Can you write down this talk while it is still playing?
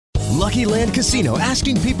Lucky Land Casino,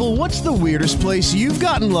 asking people, what's the weirdest place you've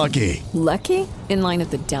gotten lucky? Lucky? In line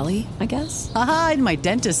at the deli, I guess? Aha, in my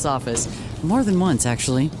dentist's office. More than once,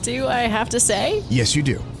 actually. Do I have to say? Yes, you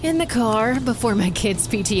do. In the car before my kids'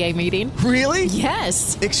 PTA meeting. Really?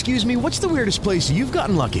 Yes. Excuse me, what's the weirdest place you've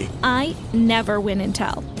gotten lucky? I never win and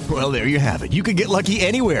tell. Well, there you have it. You can get lucky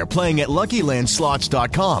anywhere, playing at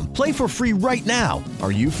LuckyLandSlots.com. Play for free right now.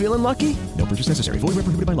 Are you feeling lucky? No purchase necessary. Void where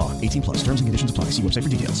prohibited by law. 18 plus. Terms and conditions apply. See website for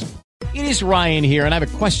details. It is Ryan here, and I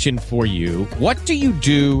have a question for you. What do you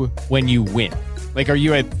do when you win? Like, are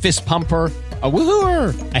you a fist pumper, a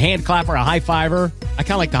woohooer, a hand clapper, a high fiver? I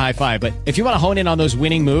kind of like the high five, but if you want to hone in on those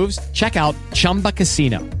winning moves, check out Chumba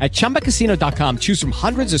Casino. At ChumbaCasino.com, choose from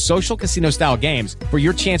hundreds of social casino-style games for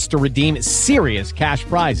your chance to redeem serious cash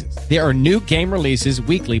prizes. There are new game releases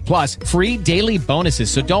weekly, plus free daily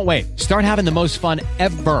bonuses. So don't wait. Start having the most fun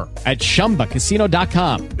ever at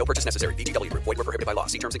ChumbaCasino.com. No purchase necessary. VGW. Void where prohibited by law.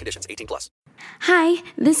 See terms and conditions. 18 plus. Hi,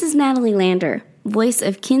 this is Natalie Lander, voice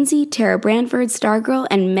of Kinsey, Tara Branford, Stargirl,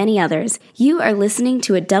 and many others. You are listening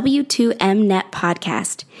to a W2Mnet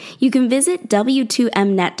podcast. You can visit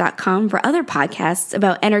W2Mnet.com for other podcasts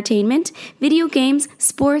about entertainment, video games,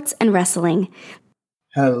 sports, and wrestling.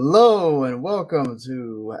 Hello, and welcome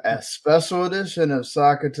to a special edition of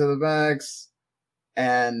Soccer to the Max.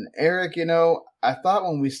 And Eric, I thought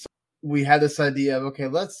when we had this idea of, okay,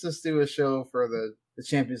 let's just do a show for the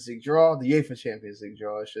Champions League Draw, the UEFA Champions League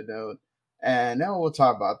Draw, I should note. And then we'll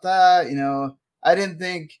talk about that. I didn't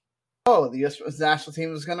think, the U.S. national team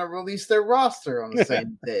was going to release their roster on the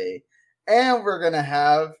same day. And we're going to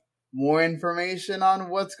have more information on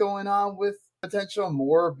what's going on with potential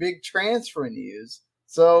more big transfer news.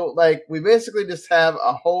 So, we basically just have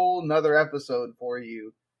a whole nother episode for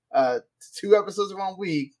you. 2 episodes in 1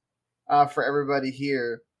 week for everybody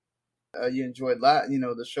here. You enjoyed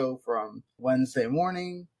the show from Wednesday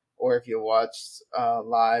morning, or if you watched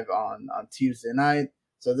live on Tuesday night.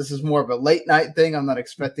 So this is more of a late night thing. I'm not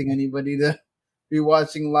expecting anybody to be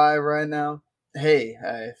watching live right now. Hey,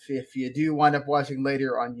 if you do wind up watching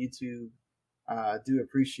later on YouTube, do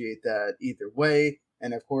appreciate that either way.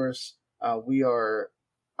 And of course, we are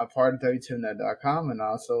a part of W2Mnet.com and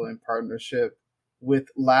also in partnership with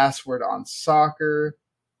Last Word on Soccer,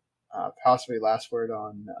 possibly Last Word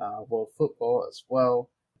on World Football as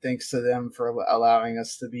well. Thanks to them for allowing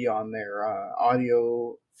us to be on their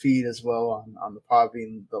audio feed as well on the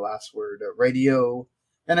Podbean, the Last Word radio.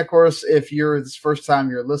 And of course, if you're this first time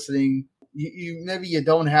you're listening, you maybe you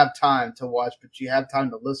don't have time to watch, but you have time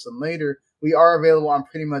to listen later. We are available on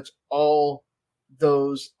pretty much all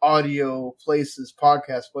those audio places,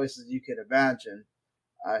 podcast places you can imagine.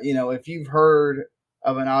 If you've heard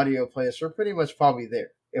of an audio place, we're pretty much probably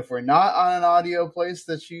there. If we're not on an audio place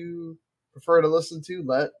that you prefer to listen to,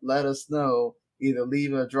 let us know. Either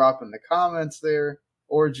leave a drop in the comments there,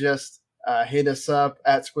 or just hit us up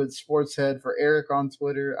at Squid Sportshead for Eric on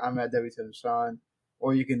Twitter. I'm at WTMSean.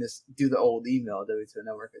 Or you can just do the old email,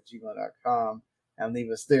 WTMNetwork@gmail.com, and leave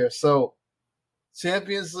us there. So,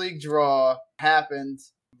 Champions League Draw happened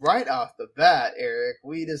right off the bat, Eric.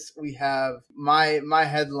 We have my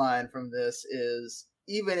headline from this is,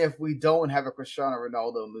 even if we don't have a Cristiano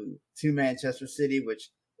Ronaldo move to Manchester City, which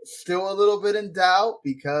is still a little bit in doubt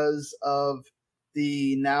because of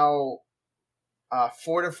the now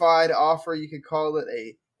fortified offer, you could call it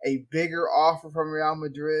a bigger offer from Real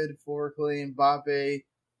Madrid for Kylian Mbappe.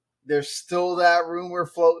 There's still that rumor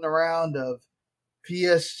floating around of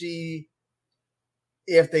PSG,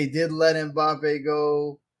 if they did let Mbappe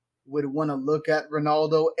go, would want to look at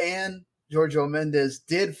Ronaldo, and Giorgio Mendes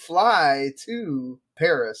did fly to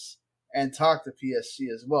Paris and talk to PSG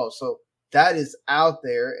as well. So that is out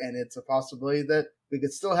there, and it's a possibility that we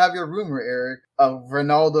could still have your rumor, Eric, of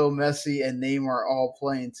Ronaldo, Messi, and Neymar all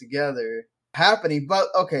playing together happening. But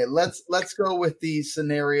okay, let's go with the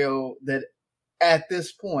scenario that at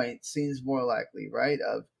this point seems more likely, right?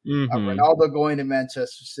 Of Ronaldo going to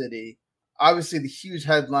Manchester City. Obviously, the huge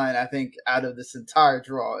headline, I think, out of this entire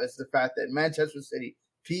draw is the fact that Manchester City,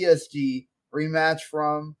 PSG, rematch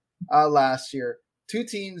from last year. 2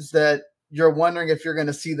 teams that you're wondering if you're going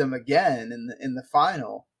to see them again in the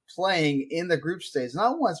final, playing in the group stage.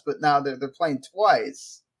 Not once, but now they're playing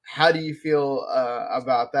twice. How do you feel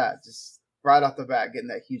about that? Just right off the bat, getting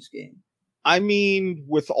that huge game. I mean,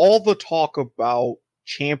 with all the talk about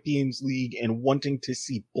Champions League and wanting to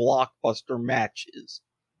see blockbuster matches,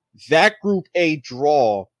 that Group A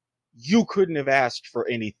draw, you couldn't have asked for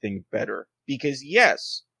anything better. Because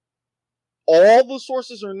yes, all the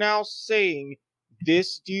sources are now saying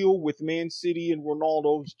this deal with Man City and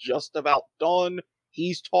Ronaldo's just about done.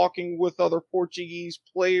 He's talking with other Portuguese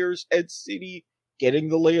players at City, getting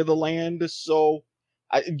the lay of the land. So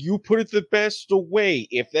you put it the best way.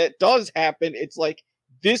 If that does happen, it's like,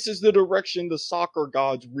 this is the direction the soccer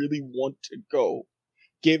gods really want to go.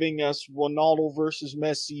 Giving us Ronaldo versus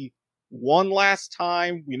Messi one last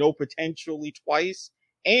time, we know potentially twice,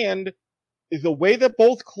 and the way that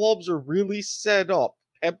both clubs are really set up,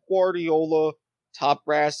 Pep Guardiola, top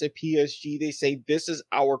brass at PSG, they say this is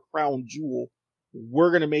our crown jewel.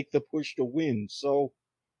 We're going to make the push to win. So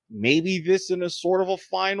maybe this in a sort of a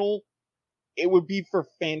final, it would be for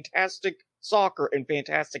fantastic soccer and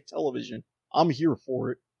fantastic television. I'm here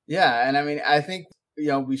for it. Yeah, and I mean, I think,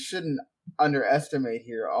 we shouldn't underestimate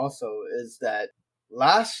here also is that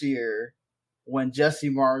last year when Jesse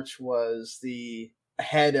March was the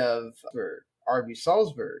head of RB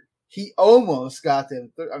Salzburg, he almost got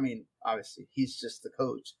them through. I mean, obviously he's just the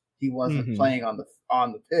coach. He wasn't playing on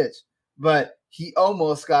the pitch, but he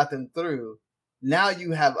almost got them through. Now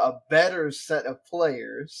you have a better set of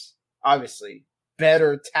players, obviously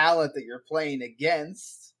better talent that you're playing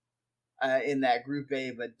against in that Group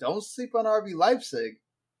A, but don't sleep on RB Leipzig.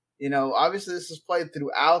 Obviously this is played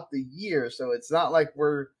throughout the year, so it's not like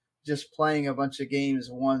we're just playing a bunch of games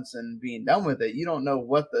once and being done with it. You don't know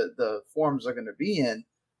what the forms are going to be in.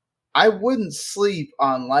 I wouldn't sleep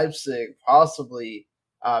on Leipzig possibly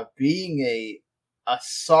being a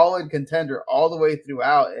solid contender all the way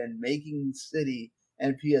throughout and making City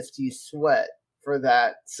and PSG sweat for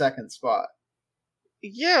that second spot.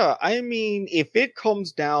 Yeah, I mean, if it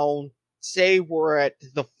comes down, say we're at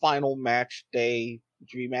the final match day,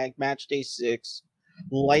 which would be match day 6,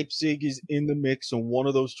 Leipzig is in the mix and one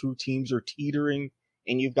of those two teams are teetering,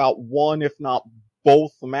 and you've got one, if not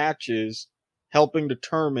both matches helping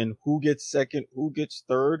determine who gets second, who gets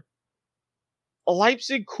third.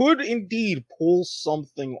 Leipzig could indeed pull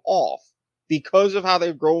something off because of how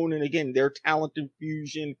they've grown and, again, their talent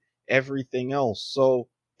infusion, everything else. So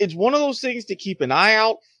it's one of those things to keep an eye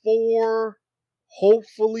out for.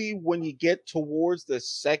 Hopefully, when you get towards the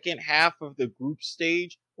second half of the group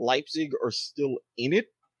stage, Leipzig are still in it.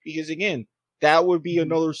 Because, again, that would be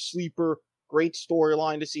another sleeper, great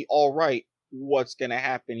storyline to see, all right, what's going to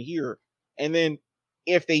happen here. And then,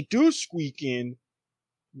 if they do squeak in,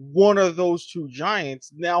 one of those two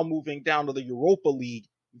giants now moving down to the Europa League,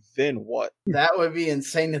 then what? That would be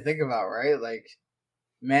insane to think about, right? Like,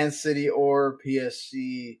 Man City or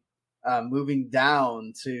PSG moving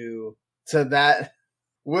down to that.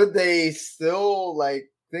 Would they still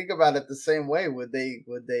think about it the same way? Would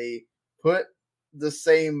they put the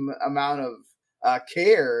same amount of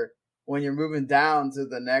care when you're moving down to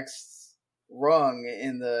the next rung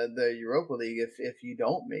in the Europa League if you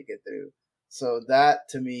don't make it through? So that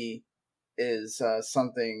to me is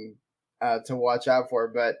something to watch out for.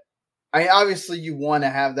 But obviously you want to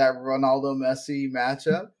have that Ronaldo Messi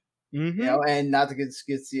matchup, and not to get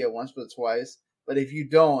skitsy at once but twice. But if you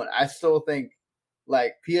don't, I still think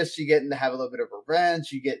PSG getting to have a little bit of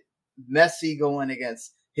revenge. You get Messi going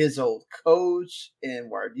against his old coach in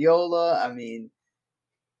Guardiola. I mean,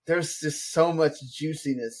 there's just so much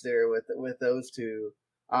juiciness there with those two.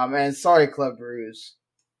 And sorry, Club Brugge.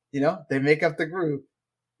 They make up the group.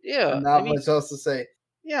 Yeah. Not much else to say.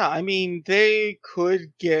 Yeah, I mean, they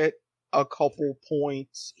could get a couple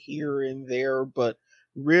points here and there, but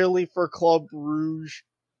really for Club Brugge,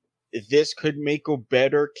 this could make a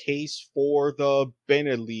better case for the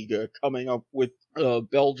Beneliga coming up with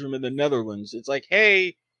Belgium and the Netherlands. It's like,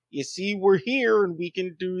 hey, you see, we're here and we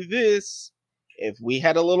can do this. If we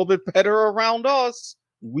had a little bit better around us,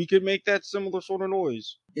 we could make that similar sort of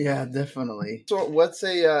noise. Yeah, definitely. So what's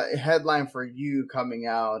a headline for you coming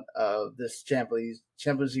out of this Champions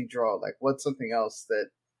League draw? What's something else that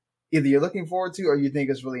either you're looking forward to or you think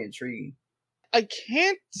is really intriguing? I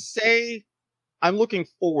can't say I'm looking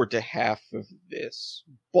forward to half of this,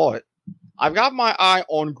 but I've got my eye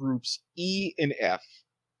on groups E and F.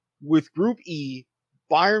 With Group E,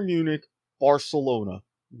 Bayern Munich, Barcelona.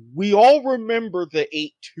 We all remember the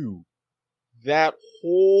 8-2. That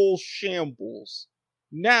whole shambles.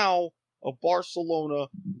 Now, a Barcelona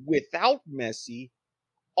without Messi,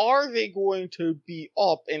 are they going to be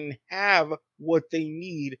up and have what they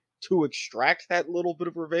need to extract that little bit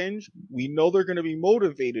of revenge? We know they're going to be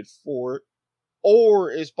motivated for it.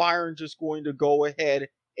 Or is Bayern just going to go ahead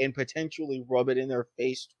and potentially rub it in their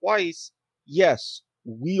face twice? Yes,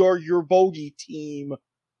 we are your bogey team.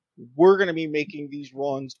 We're going to be making these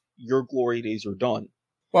runs. Your glory days are done.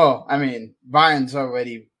 Well, I mean, Bayern's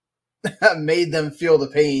already made them feel the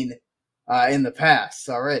pain in the past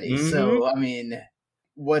already. Mm-hmm. So, I mean,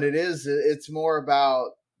 what it is, it's more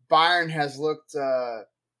about Bayern has looked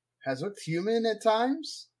human at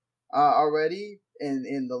times already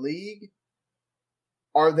in the league.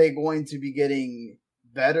 are they going to be getting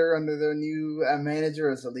better under their new manager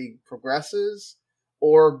as the league progresses?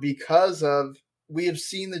 Or because of, we have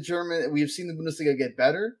seen the Bundesliga get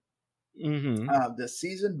better this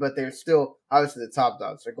season, but they're still obviously the top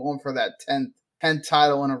dogs. They're going for that 10th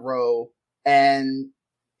title in a row. And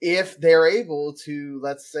if they're able to,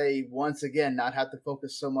 let's say, once again, not have to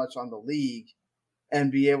focus so much on the league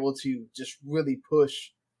and be able to just really push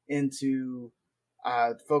into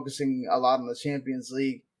focusing a lot on the Champions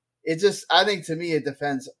League, I think to me, it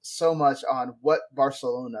depends so much on what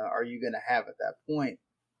Barcelona are you going to have at that point.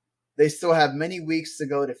 They still have many weeks to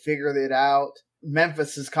go to figure it out.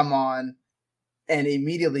 Memphis has come on and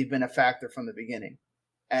immediately been a factor from the beginning.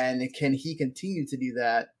 And can he continue to do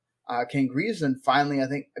that? Can Griezmann finally, I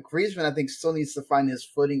think still needs to find his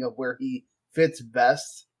footing of where he fits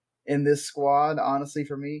best in this squad, honestly,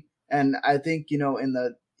 for me. And I think,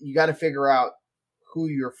 you got to figure out who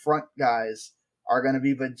your front guys are going to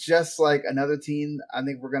be. But just like another team, I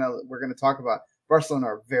think we're going to talk about, Barcelona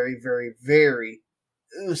are very, very, very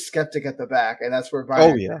skeptic at the back. And that's where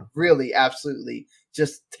Bayern really absolutely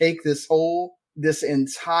just take this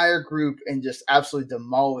entire group and just absolutely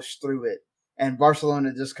demolish through it. And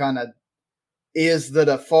Barcelona just kind of is the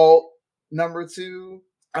default number 2.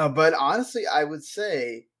 But honestly, I would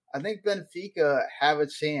say, I think Benfica have a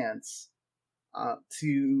chance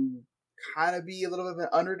to kind of be a little bit of an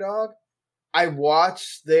underdog. I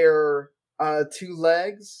watched their 2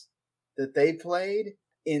 legs that they played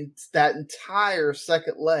in that entire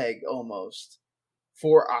second leg almost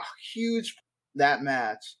for a huge that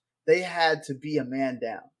match. They had to be a man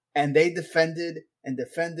down, and they defended and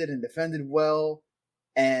defended and defended well,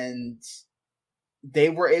 and they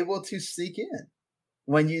were able to sneak in.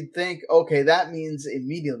 When you think, okay, that means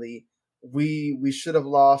immediately we should have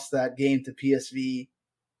lost that game to PSV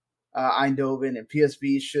Eindhoven, and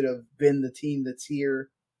PSV should have been the team that's here.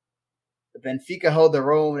 Benfica held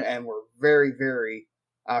their own and were very, very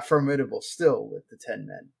formidable still with the 10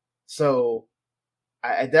 men. So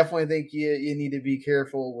I definitely think you need to be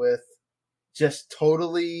careful with just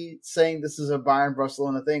totally saying this is a Bayern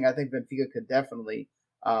Barcelona thing. I think Benfica could definitely,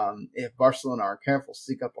 if Barcelona are careful,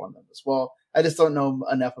 sneak up on them as well. I just don't know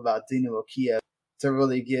enough about Dinamo Kiev to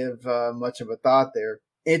really give much of a thought there.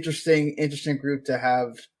 Interesting group to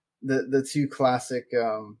have the 2 classic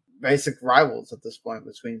basic rivals at this point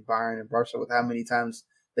between Bayern and Barca, with how many times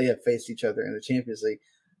they have faced each other in the Champions League.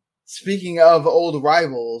 Speaking of old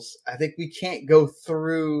rivals, I think we can't go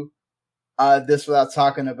through this without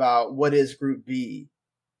talking about what is Group B,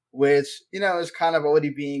 which, is kind of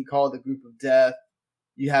already being called the Group of Death.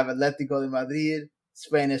 You have Atletico de Madrid,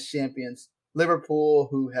 Spanish champions, Liverpool,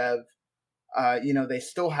 who have, they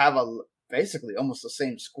still have basically almost the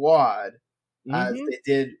same squad as they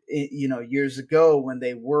did, years ago when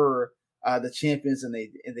they were the champions, and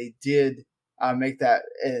they did make that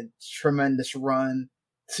tremendous run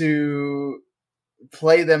to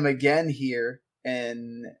play them again here,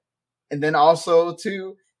 and then also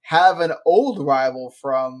to have an old rival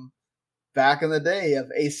from back in the day of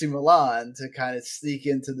AC Milan to kind of sneak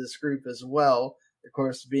into this group as well. Of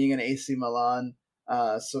course, being an AC Milan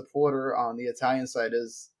supporter on the Italian side,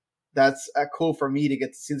 that's cool for me to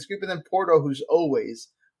get to see this group. And then Porto, who's always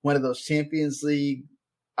one of those Champions League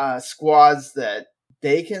squads that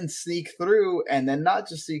they can sneak through, and then not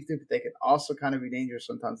just sneak through, but they can also kind of be dangerous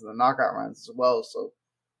sometimes in the knockout rounds as well. So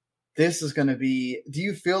this is going to be, do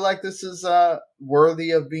you feel like this is worthy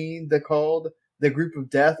of being called the Group of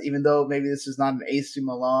Death, even though maybe this is not an AC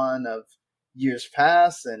Milan of years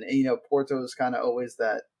past, and Porto is kind of always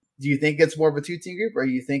that? Do you think it's more of a 2-team group, or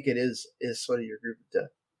you think it is sort of your Group of Death?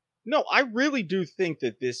 No, I really do think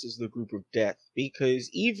that this is the Group of Death, because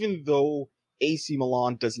even though AC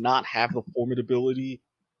Milan does not have the formidability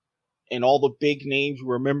and all the big names,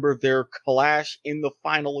 remember their clash in the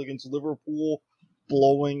final against Liverpool,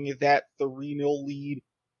 blowing that 3-0 lead,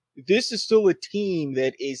 this is still a team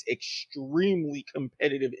that is extremely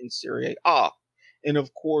competitive in Serie A. And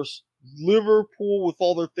of course, Liverpool, with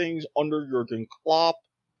all their things under Jurgen Klopp,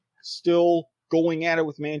 still going at it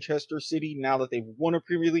with Manchester City now that they've won a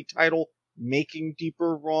Premier League title, making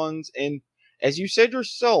deeper runs. And as you said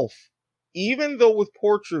yourself, even though with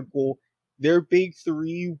Portugal, their big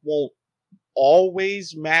 3 won't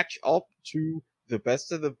always match up to the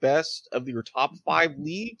best of your top 5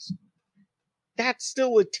 leagues, that's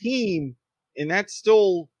still a team, and that's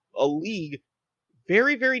still a league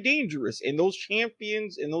very, very dangerous. And those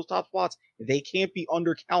champions in those top spots, they can't be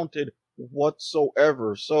undercounted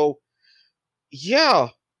whatsoever. So, yeah,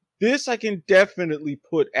 this I can definitely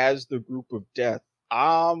put as the Group of Death.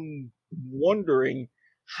 I'm wondering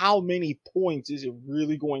how many points is it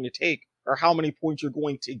really going to take or how many points you're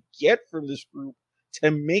going to get from this group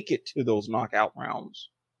to make it to those knockout rounds.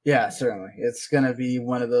 Yeah, certainly. It's going to be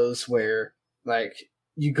one of those where, like,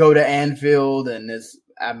 you go to Anfield and is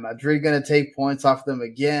Madrid going to take points off them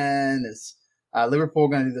again? Is Liverpool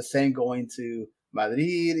going to do the same going to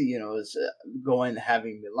Madrid? Is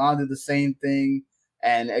having Milan do the same thing?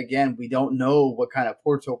 And again, we don't know what kind of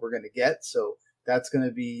Porto we're going to get. So that's going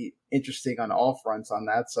to be interesting on all fronts on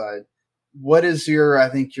that side. What is your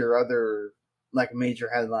other like major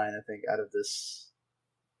headline, out of this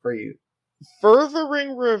for you?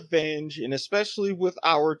 Furthering revenge, and especially with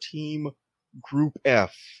our team, Group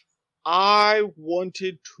F, I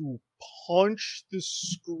wanted to punch the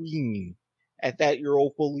screen at that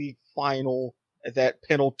Europa League final, at that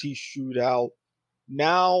penalty shootout.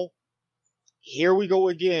 Now, here we go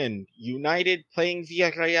again. United playing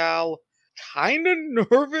Villarreal. Kind of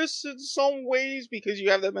nervous in some ways because you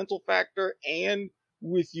have that mental factor, and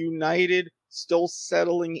with United still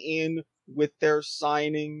settling in with their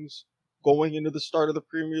signings going into the start of the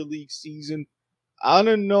Premier League season. I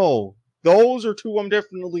don't know. Those are two I'm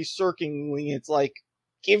definitely circling. It's like,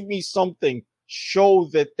 give me something. Show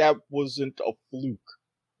that wasn't a fluke.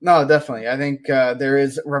 No, definitely. I think there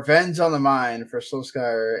is revenge on the mind for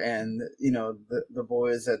Solskjaer and, the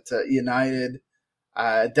boys at United.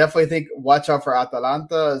 I definitely think watch out for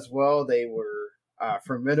Atalanta as well. They were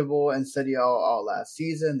formidable in Serie A all last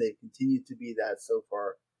season. They continued to be that so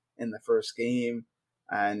far in the first game.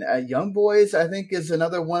 And Young Boys, I think, is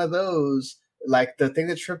another one of those. Like, the thing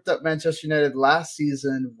that tripped up Manchester United last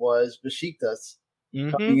season was Besiktas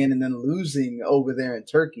coming in and then losing over there in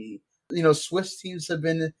Turkey. Swiss teams have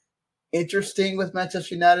been interesting with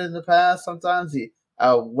Manchester United in the past. Sometimes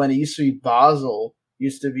when it used to be Basel,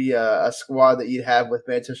 used to be a squad that you'd have with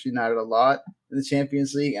Manchester United a lot in the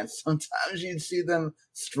Champions League, and sometimes you'd see them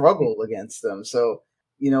struggle against them. So,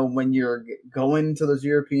 when you're going to those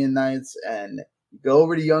European nights and you go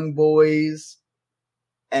over to Young Boys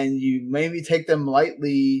and you maybe take them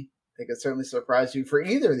lightly, they could certainly surprise you for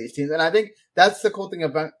either of these teams. And I think that's the cool thing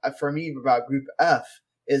for me about Group F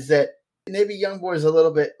is that maybe Young Boys a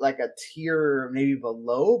little bit like a tier maybe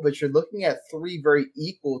below, but you're looking at three very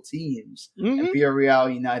equal teams in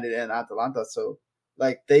Villarreal, United, and Atalanta. So,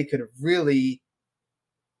 like, they could really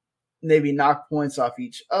maybe knock points off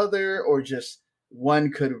each other, or just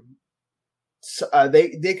one could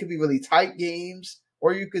they could be really tight games,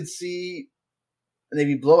 or you could see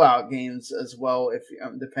maybe blowout games as well, if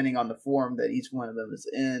depending on the form that each one of them is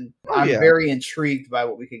in. I'm very intrigued by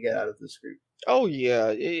what we could get out of this group. Oh yeah,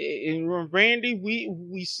 and Randy,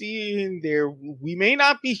 we see in there. We may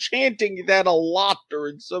not be chanting that a lot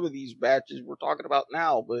during some of these matches we're talking about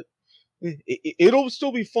now, but it'll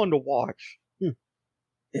still be fun to watch.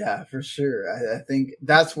 Yeah, for sure. I think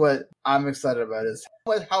that's what I'm excited about, is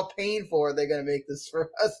how painful are they going to make this for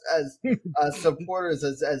us as supporters,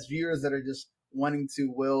 as viewers that are just wanting to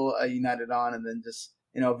will United on, and then just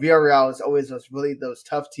Villarreal is always those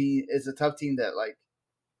tough team. Is a tough team that, like,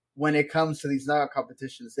 when it comes to these knockout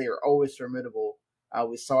competitions, they are always formidable.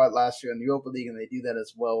 We saw it last year in the Europa League, and they do that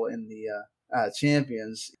as well in the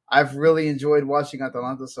Champions. I've really enjoyed watching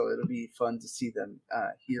Atalanta, so it'll be fun to see them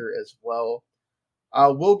here as well.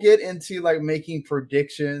 We'll get into making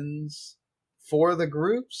predictions for the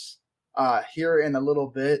groups here in a little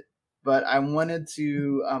bit, but I wanted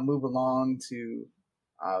to move along to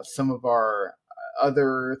some of our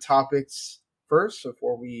other topics first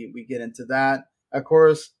before we get into that. Of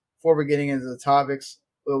course, before we're getting into the topics,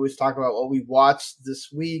 we always talk about what we watched this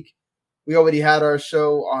week. We already had our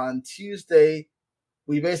show on Tuesday.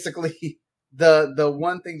 We basically, the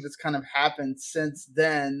one thing that's kind of happened since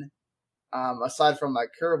then, aside from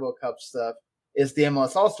Carabao Cup stuff, is the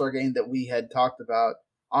MLS All-Star game that we had talked about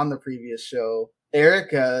on the previous show.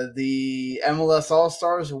 Erik, the MLS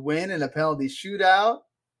All-Stars win in a penalty shootout.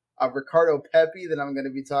 Ricardo Pepi, that I'm going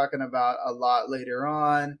to be talking about a lot later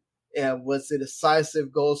on, was the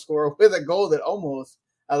decisive goal scorer with a goal that almost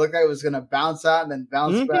looked like it was going to bounce out and then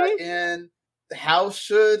bounce back in. How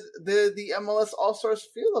should the MLS All-Stars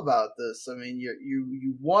feel about this? I mean,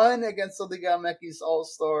 you won against the Liga MX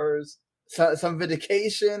All-Stars. Some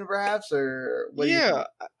vindication, perhaps, or what do you think?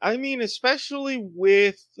 I mean, especially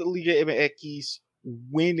with the Liga MX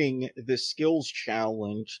winning the skills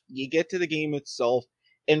challenge, you get to the game itself,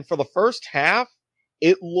 and for the first half,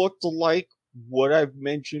 it looked like what I've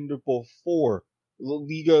mentioned before. La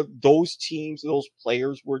Liga, those teams, those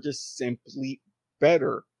players were just simply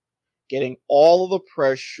better, getting all of the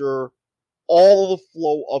pressure, all of the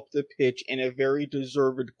flow up the pitch, and a very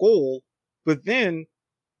deserved goal. But then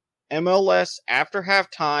MLS, after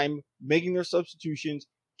halftime, making their substitutions,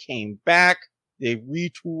 came back. They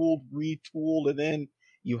retooled, and then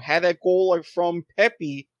you had that goal from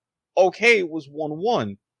Pepi. Okay, it was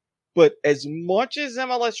 1-1. But as much as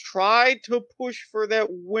MLS tried to push for that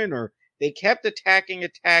winner, they kept attacking,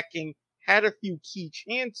 had a few key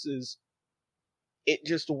chances. It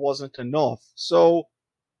just wasn't enough. So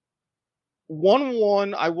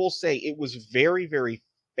 1-1, I will say it was very, very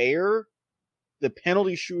fair. The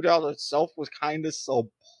penalty shootout itself was kind of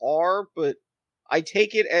subpar, but I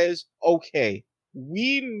take it as, okay,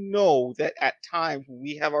 we know that at times when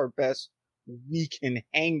we have our best, we can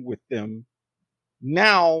hang with them.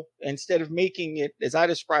 Now, instead of making it, as I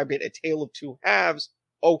described it, a tale of two halves,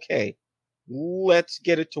 okay, let's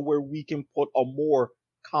get it to where we can put a more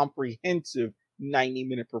comprehensive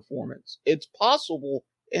 90-minute performance. It's possible,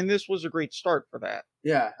 and this was a great start for that.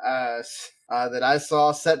 Yeah, that I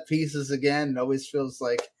saw set pieces again. It always feels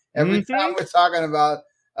like every time we're talking about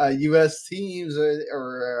U.S. teams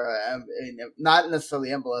or not necessarily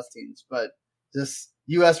MLS teams, but just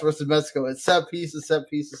U.S. versus Mexico, it's set pieces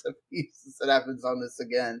that happens on this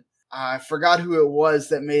again. I forgot who it was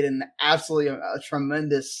that made an absolutely a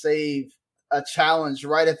tremendous save, a challenge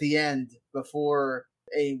right at the end before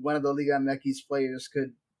one of the Liga MX players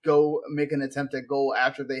could go make an attempt at goal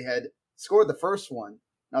after they had scored the first one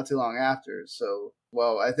not too long after. So,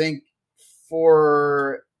 well, I think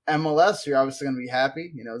for MLS, you're obviously going to be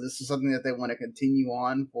happy. You know, this is something that they want to continue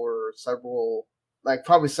on for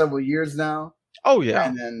probably several years now. Oh, yeah.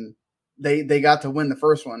 And then they got to win the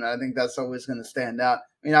first one. I think that's always going to stand out.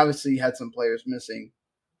 I mean, obviously you had some players missing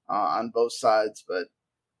on both sides, but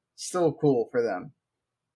still cool for them.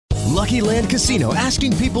 Lucky Land Casino,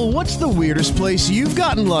 asking people, what's the weirdest place you've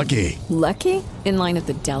gotten lucky? Lucky? In line at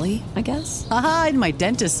the deli, I guess? Aha, in my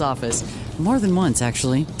dentist's office. More than once,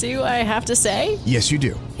 actually. Do I have to say? Yes, you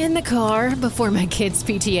do. In the car before my kids'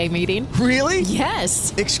 PTA meeting. Really?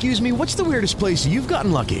 Yes. Excuse me, what's the weirdest place you've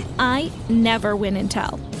gotten lucky? I never win and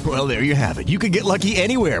tell. Well, there you have it. You can get lucky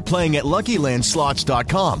anywhere, playing at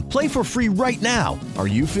LuckyLandSlots.com. Play for free right now. Are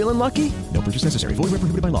you feeling lucky? No purchase necessary. Void where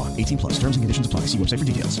prohibited by law. 18+. Terms and conditions apply. See website for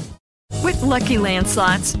details. With Lucky Land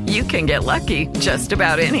Slots, you can get lucky just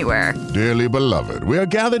about anywhere. Dearly beloved, we are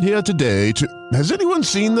gathered here today to... Has anyone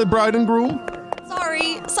seen the bride and groom?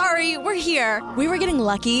 Sorry, we're here. We were getting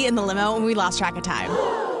lucky in the limo and we lost track of time.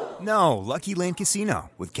 No, Lucky Land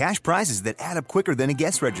Casino, with cash prizes that add up quicker than a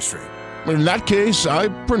guest registry. In that case, I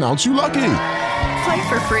pronounce you lucky. Play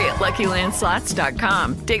for free at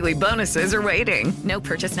LuckyLandSlots.com. Daily bonuses are waiting. No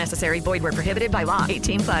purchase necessary. Void where prohibited by law.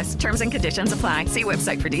 18+. Terms and conditions apply. See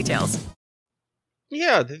website for details.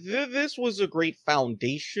 Yeah, this was a great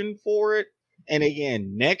foundation for it. And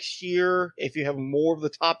again, next year, if you have more of the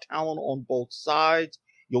top talent on both sides,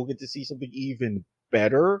 you'll get to see something even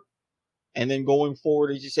better. And then going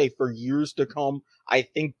forward, as you say, for years to come, I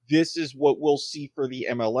think this is what we'll see for the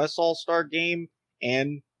MLS All-Star game.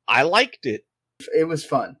 And I liked it. It was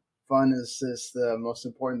fun. Fun is the most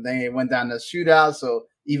important thing. It went down to shootout, so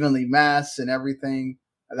evenly matched and everything.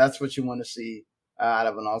 That's what you want to see out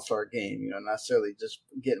of an all-star game, not necessarily just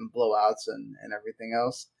getting blowouts and everything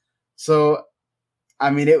else. So, I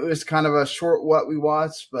mean, it was kind of a short what we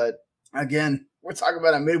watched, but again, we're talking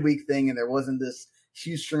about a midweek thing, and there wasn't this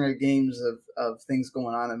huge string of games of things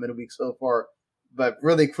going on in midweek so far. But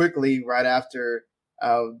really quickly, right after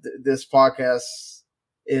this podcast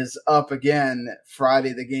is up again,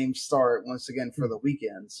 Friday, the games start once again for the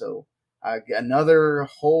weekend. So another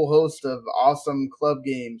whole host of awesome club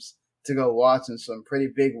games to go watch, and some pretty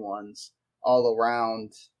big ones all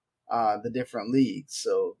around the different leagues.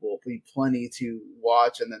 So we'll be plenty to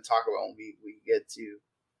watch and then talk about when we get to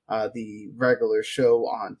the regular show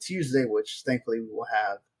on Tuesday, which thankfully we will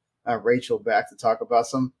have Rachel back to talk about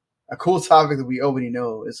a cool topic that we already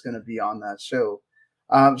know is going to be on that show.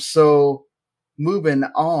 So moving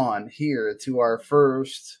on here to our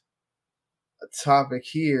first topic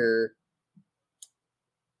here,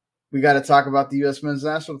 we got to talk about the U.S. men's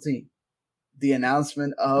national team. The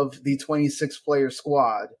announcement of the 26-player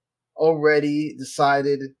squad already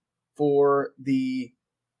decided for these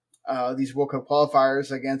World Cup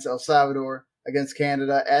qualifiers against El Salvador, against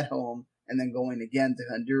Canada at home, and then going again to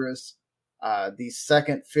Honduras the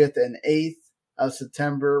 2nd, 5th, and 8th of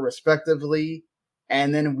September, respectively.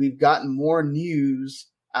 And then we've gotten more news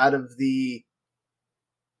out of the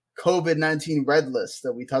COVID-19 red list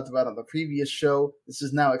that we talked about on the previous show. This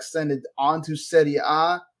is now extended onto Serie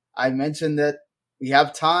A. I mentioned that we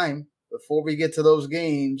have time before we get to those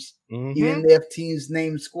games. Even if teams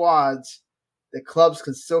name squads, the clubs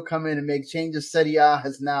can still come in and make changes. Serie A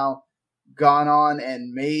has now gone on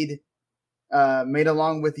and made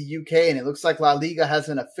along with the UK, and it looks like La Liga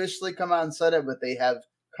hasn't officially come out and said it, but they have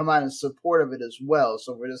come out in support of it as well.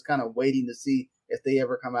 So we're just kind of waiting to see if they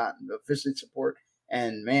ever come out and officially support.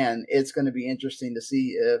 And man, it's going to be interesting to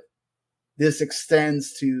see if this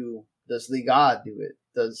extends to, does Liga do it?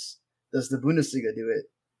 Does the Bundesliga do it?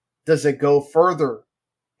 Does it go further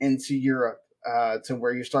into Europe to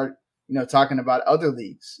where you start, talking about other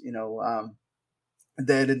leagues, the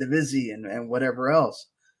Eredivisie and whatever else?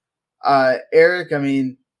 Erik, I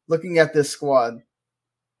mean, looking at this squad,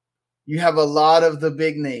 you have a lot of the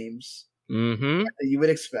big names that you would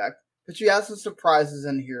expect, but you have some surprises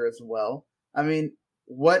in here as well. I mean,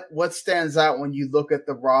 what stands out when you look at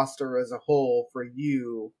the roster as a whole for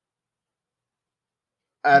you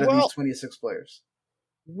out of these 26 players?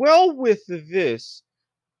 Well, with this,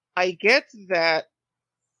 I get that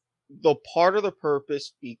the part of the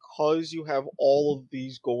purpose, because you have all of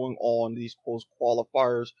these going on, these close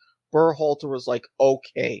qualifiers, Berhalter was like,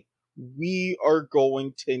 okay, we are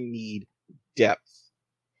going to need depth.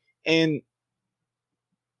 And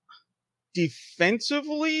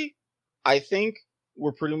defensively, I think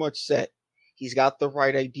we're pretty much set. He's got the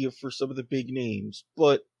right idea for some of the big names.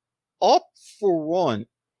 But up front,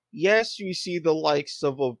 yes, you see the likes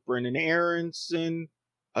of Brendan Aronson,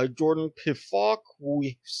 Jordan Pifok, who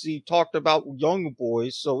we talked about young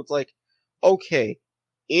boys. So it's like, okay,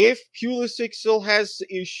 if Pulisic still has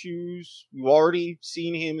issues, we've already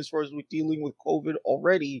seen him as far as with dealing with COVID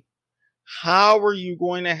already, how are you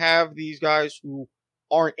going to have these guys who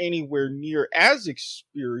aren't anywhere near as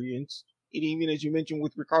experienced, and even as you mentioned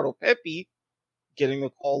with Ricardo Pepi getting the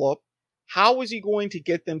call up, how is he going to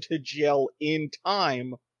get them to gel in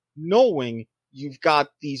time, knowing you've got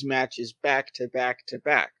these matches back to back to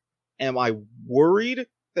back? Am I worried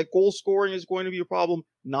that goal scoring is going to be a problem?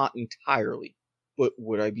 Not entirely. But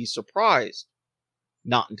would I be surprised?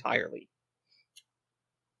 Not entirely.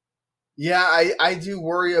 Yeah, I do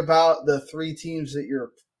worry about the three teams that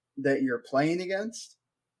you're playing against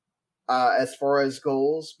as far as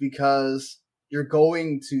goals, because you're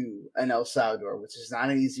going to an El Salvador, which is not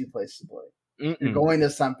an easy place to play. You're going to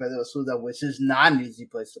San Pedro Sula, which is not an easy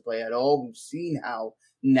place to play at all. We've seen how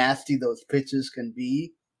nasty those pitches can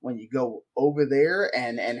be when you go over there,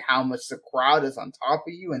 and how much the crowd is on top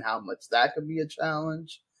of you, and how much that could be a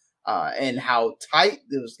challenge, and how tight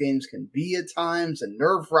those games can be at times, and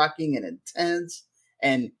nerve-wracking and intense.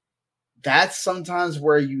 And that's sometimes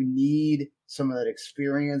where you need some of that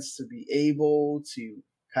experience to be able to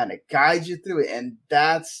kind of guide you through it. And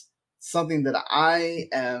that's something that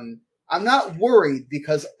I'm not worried,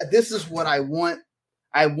 because this is what I want.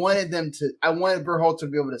 I wanted Berhalter to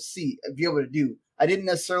be able to do. I didn't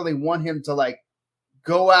necessarily want him to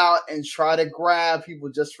go out and try to grab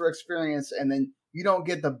people just for experience, and then you don't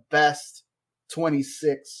get the best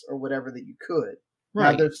 26 or whatever that you could.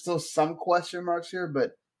 Right. Now, there's still some question marks here,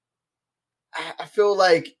 but I feel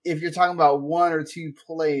like if you're talking about one or two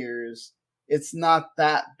players, it's not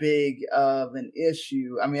that big of an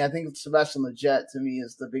issue. I mean, I think Sebastian Lletget, to me,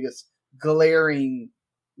 is the biggest glaring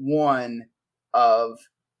one of,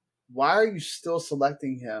 why are you still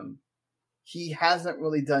selecting him? He hasn't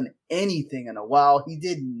really done anything in a while. He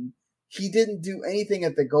didn't do anything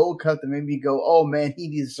at the Gold Cup to make me go, oh man,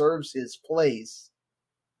 he deserves his place.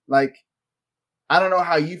 I don't know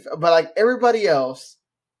how you feel, but everybody else,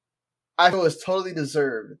 I feel is totally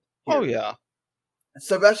deserved here. Oh yeah.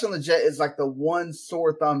 Sebastian Lletget is the one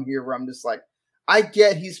sore thumb here where I'm just I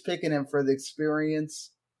get he's picking him for the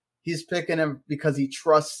experience. He's picking him because he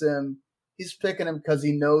trusts him. He's picking him because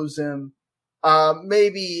he knows him.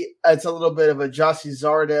 Maybe it's a little bit of a Jossie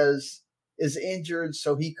Zardes is injured,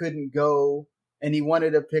 so he couldn't go, and he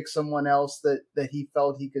wanted to pick someone else that he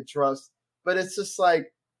felt he could trust. But it's just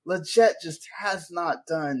Lletget just has not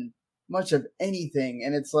done much of anything,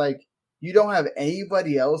 and it's you don't have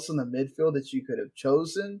anybody else in the midfield that you could have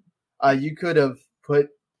chosen. You could have put,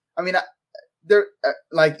 even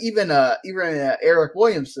Eric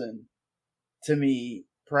Williamson, to me,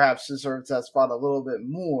 perhaps deserves that spot a little bit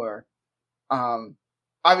more.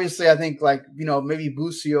 Obviously, I think maybe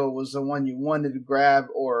Bucio was the one you wanted to grab,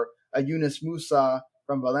 or a Yunus Musa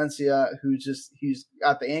from Valencia, he's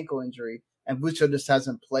got the ankle injury, and Bucio just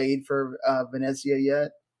hasn't played for Venezia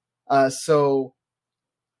yet.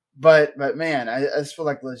 But man, I just feel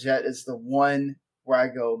like Lletget is the one where I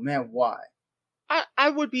go, man, why? I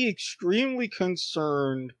would be extremely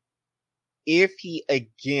concerned if he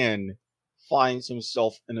again finds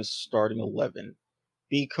himself in a starting 11.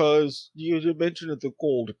 Because you mentioned at the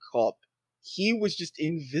Gold Cup, he was just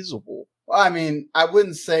invisible. Well, I mean, I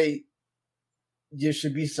wouldn't say you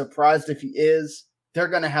should be surprised if he is. They're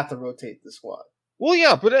going to have to rotate the squad. Well,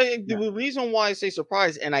 yeah, but the reason why I say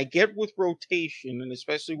surprise, and I get with rotation, and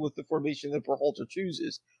especially with the formation that Berhalter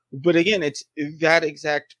chooses, but again, it's that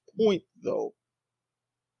exact point, though.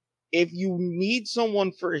 If you need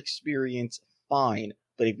someone for experience, fine.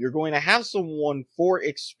 But if you're going to have someone for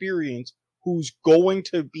experience who's going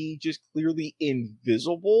to be just clearly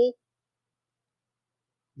invisible,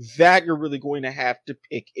 that you're really going to have to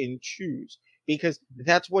pick and choose. Because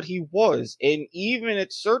that's what he was. And even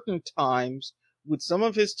at certain times, with some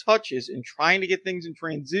of his touches and trying to get things in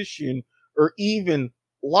transition, or even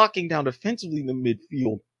locking down defensively in the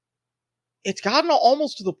midfield, it's gotten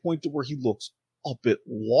almost to the point to where he looks a bit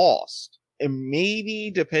lost. And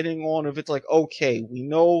maybe depending on if it's like, okay, we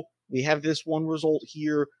know we have this one result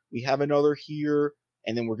here, we have another here,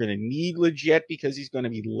 and then we're going to need Legit because he's going to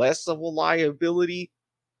be less of a liability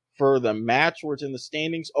for the match where it's in the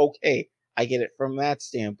standings. Okay, I get it from that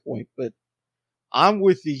standpoint, but I'm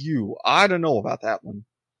with you. I don't know about that one.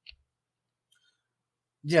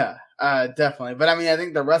 Yeah, definitely. But I mean, I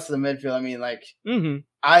think the rest of the midfield, I mean, like,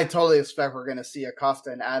 I totally expect we're going to see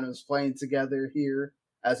Acosta and Adams playing together here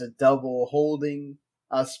as a double holding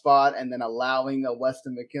spot, and then allowing a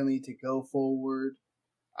Weston McKennie to go forward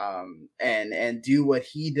and do what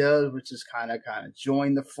he does, which is kind of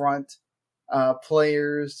join the front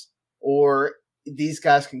players, or these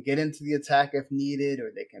guys can get into the attack if needed,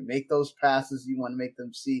 or they can make those passes you want to make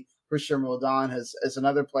them see. Christian Roldan is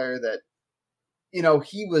another player that, you know,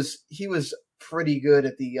 he was pretty good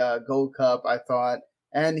at the Gold Cup, I thought,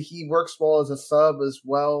 and he works well as a sub as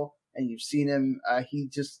well. And you've seen him;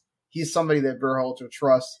 he's somebody that Berhalter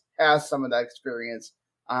trusts, has some of that experience.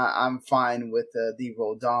 I'm fine with the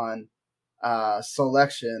Roldan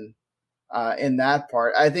selection in that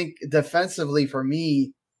part. I think defensively, for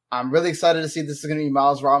me, I'm really excited to see this is going to be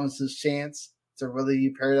Miles Robinson's chance to really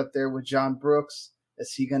be paired up there with John Brooks.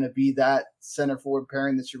 Is he going to be that center forward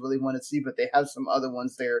pairing that you really want to see? But they have some other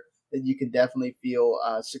ones there that you can definitely feel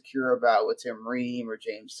secure about, with Tim Ream or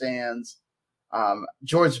James Sands.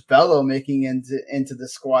 George Bello making into the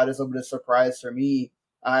squad is a bit of a surprise for me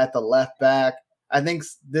at the left back. I think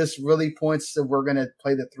this really points to we're going to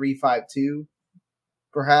play the 3-5-2,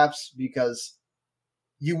 perhaps, because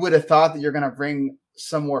you would have thought that you're going to bring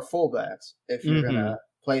some more fullbacks if you're going to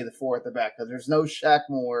play the 4 at the back, because there's no Shaq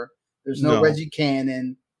Moore, there's no Reggie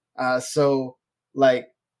Cannon, so like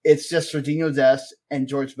it's just Serginho Dest and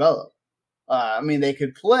George Bello. I mean, they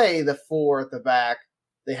could play the 4 at the back.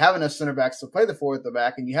 They have enough center backs to play the 4 at the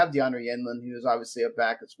back, and you have DeAndre Yedlin, who is obviously a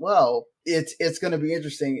back as well. It's going to be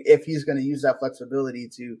interesting if he's going to use that flexibility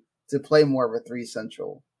to play more of a 3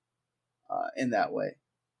 central in that way.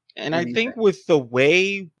 And I think with the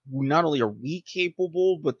way not only are we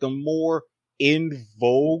capable, but the more in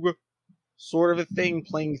vogue sort of a thing,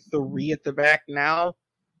 playing 3 at the back now,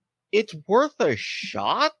 it's worth a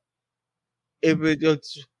shot. If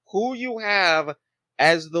it's who you have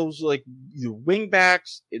as those like wing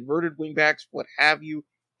backs, inverted wing backs, what have you,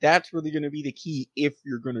 that's really going to be the key if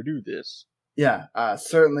you're going to do this. Yeah,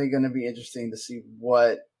 certainly going to be interesting to see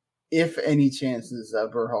what, if any, chances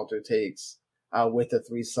Berhalter takes with the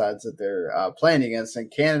 3 sides that they're playing against. And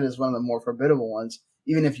Canada is one of the more formidable ones.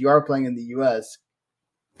 Even if you are playing in the U.S.,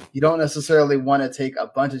 you don't necessarily want to take a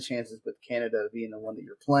bunch of chances with Canada being the one that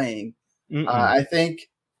you're playing. I think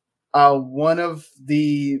one of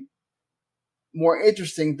the more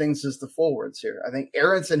interesting things is the forwards here. I think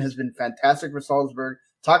Aronson has been fantastic for Salzburg.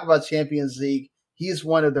 Talk about Champions League. He's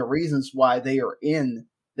one of the reasons why they are in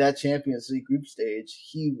that Champions League group stage.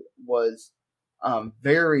 He was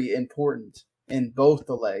very important in both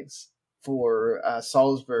the legs for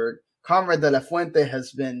Salzburg. Comrade de la Fuente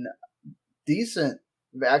has been decent,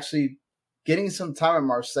 actually getting some time at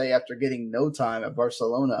Marseille after getting no time at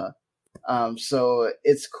Barcelona. So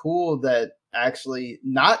it's cool that actually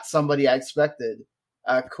not somebody I expected.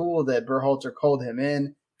 Cool that Berhalter called him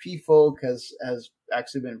in. P-Folk has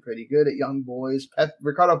actually been pretty good at young boys.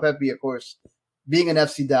 Ricardo Pepi, of course, being an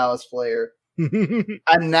FC Dallas player,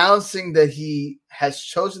 announcing that he has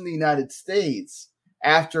chosen the United States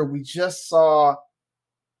after we just saw,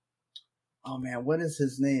 oh man, what is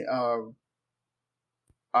his name?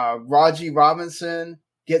 Raji Robinson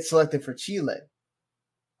get selected for Chile,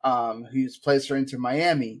 who's plays for Inter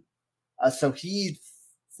Miami. So he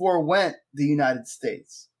forewent the United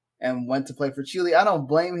States and went to play for Chile. I don't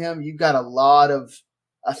blame him. You've got a lot of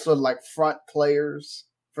sort of like front players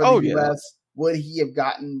for the U.S. Would he have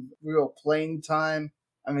gotten real playing time?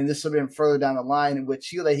 I mean, this would have been further down the line. And with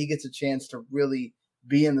Chile, he gets a chance to really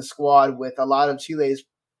be in the squad with a lot of Chile's,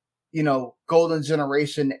 golden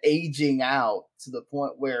generation aging out to the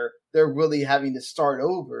point where they're really having to start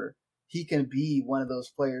over. he can be one of those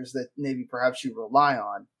players that maybe perhaps you rely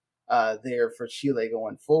on there for Chile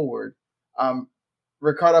going forward.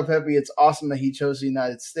 Ricardo Pepi, it's awesome that he chose the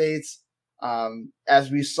United States.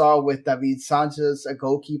 As we saw with David Sanchez, a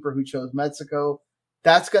goalkeeper who chose Mexico,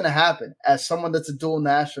 that's going to happen. As someone that's a dual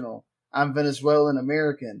national, I'm Venezuelan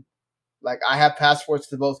American. Like, I have passports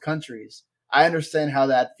to both countries. I understand how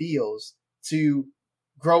that feels to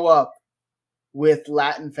grow up with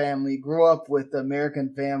Latin family, grow up with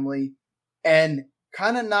American family, and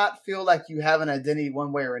kind of not feel like you have an identity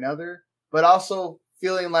one way or another, but also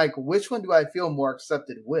feeling like, which one do I feel more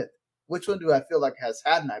accepted with? Which one do I feel like has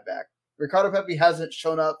had my back? Ricardo Pepi hasn't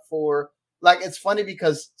shown up for, like, it's funny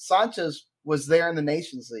because Sanchez was there in the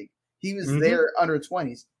Nations League. He was there under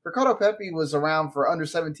 20s. Ricardo Pepi was around for under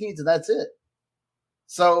 17s, and that's it.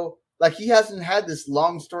 So, like, he hasn't had this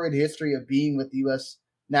long storied history of being with the U.S.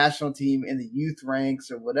 national team in the youth ranks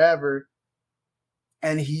or whatever,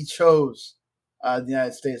 and he chose the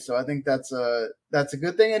United States. So I think that's a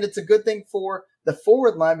good thing, and it's a good thing for the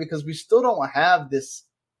forward line because we still don't have this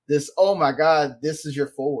oh my God, this is your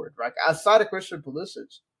forward, right? Outside of Christian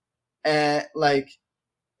Pulisic, and like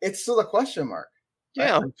it's still a question mark.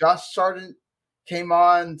 Yeah, right? Like Josh Sargent came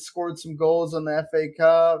on, scored some goals on the FA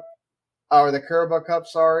Cup or the Carabao Cup,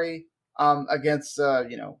 sorry, against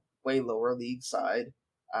way lower league side.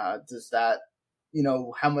 Does that,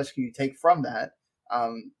 how much can you take from that?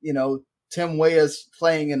 Tim Weah's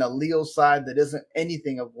playing in a Lille side that isn't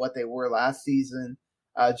anything of what they were last season.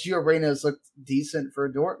 Gio Reyna's looked decent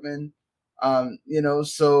for Dortmund,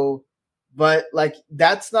 but like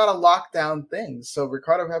that's not a lockdown thing. So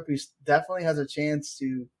Ricardo Pepi definitely has a chance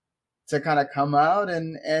to kind of come out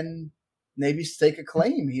and maybe stake a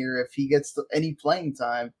claim here if he gets any playing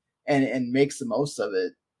time and makes the most of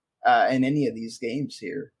it in any of these games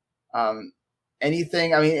here.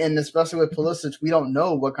 Anything, I mean, and especially with Pulisic, we don't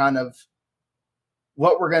know what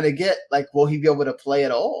we're going to get. Like, will he be able to play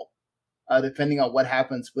at all? Depending on what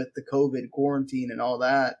happens with the COVID quarantine and all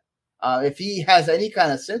that. If he has any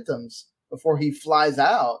kind of symptoms before he flies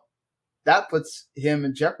out, that puts him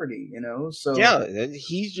in jeopardy, So yeah,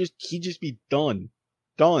 he just be done.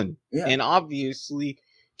 Yeah. And obviously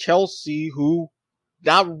Chelsea, who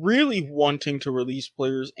not really wanting to release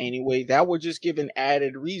players anyway, that would just give an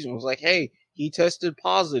added reason. It was like, hey, he tested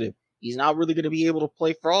positive. He's not really going to be able to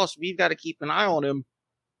play for us. We've got to keep an eye on him.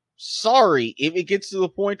 Sorry, if it gets to the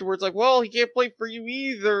point where it's like, well, he can't play for you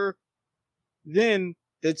either, then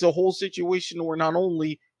it's a whole situation where not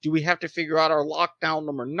only do we have to figure out our lockdown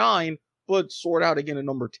number 9, but sort out again a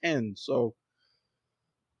number 10. So,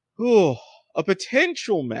 a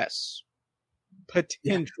potential mess.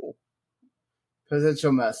 Potential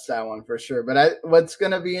mess, that one for sure. But what's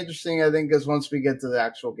going to be interesting, I think, is once we get to the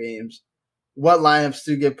actual games, what lineups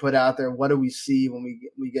do get put out there? What do we see when we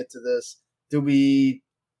get to this? Do we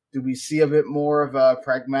see a bit more of a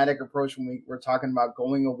pragmatic approach when we're talking about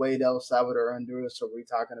going away to El Salvador or Honduras? Or are we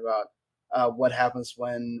talking about what happens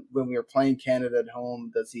when we are playing Canada at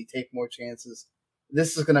home? Does he take more chances?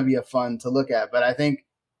 This is going to be a fun to look at. But I think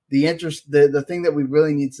the thing that we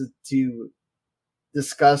really need to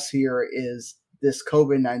discuss here is this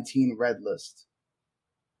COVID-19 red list.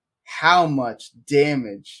 How much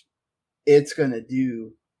damage it's going to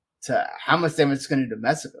do to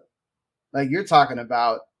Mexico. Like, you're talking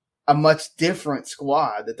about a much different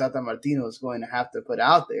squad that Tata Martino is going to have to put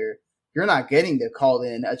out there. You're not getting to call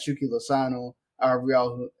in a Chucky Lozano,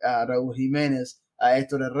 Raul Jimenez,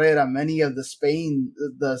 Hector Herrera. Many of the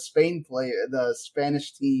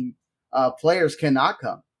Spanish team players cannot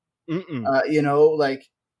come. And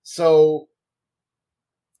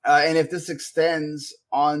if this extends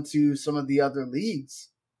onto some of the other leagues,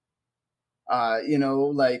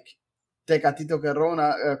 like Tecatito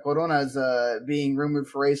Corona is being rumored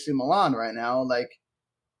for AC Milan right now. Like,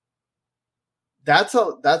 that's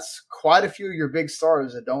quite a few of your big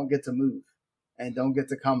stars that don't get to move and don't get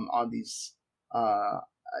to come on these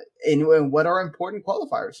in what are important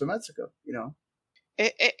qualifiers for Mexico.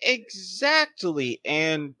 Exactly,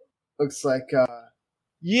 and looks like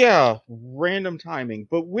random timing.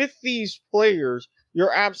 But with these players,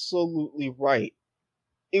 you're absolutely right.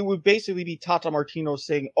 It would basically be Tata Martino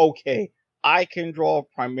saying, okay, I can draw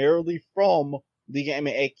primarily from Liga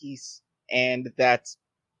MX, and that's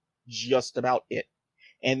just about it.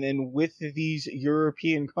 And then with these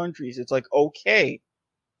European countries, it's like, okay,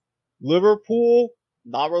 Liverpool,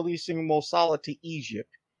 not releasing Mo Salah to Egypt.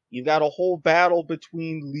 You've got a whole battle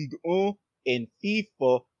between Ligue 1 and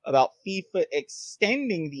FIFA about FIFA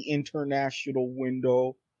extending the international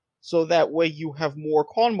window so that way you have more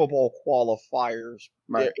CONMEBOL qualifiers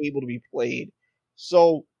that are able to be played.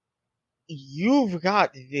 So you've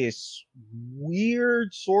got this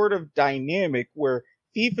weird sort of dynamic where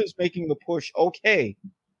FIFA's making the push, okay,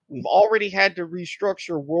 we've already had to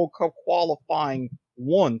restructure World Cup qualifying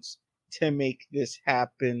once to make this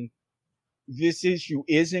happen. This issue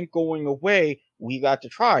isn't going away. We got to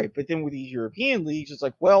try. But then with these European leagues, it's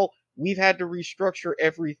like, well, we've had to restructure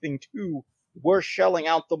everything too. We're shelling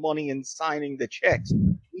out the money and signing the checks.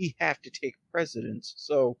 We have to take precedence.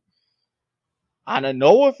 So I don't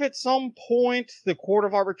know if at some point the Court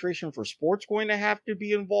of Arbitration for Sport's going to have to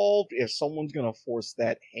be involved, if someone's going to force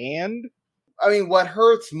that hand. I mean, what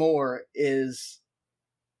hurts more is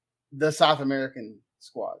the South American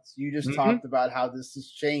squads. You just talked about how this has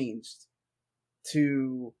changed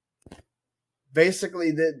to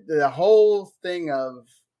basically the whole thing of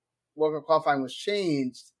World Cup qualifying was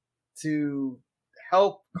changed to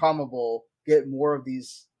help CONMEBOL get more of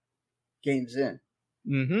these games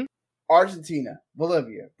in. Argentina,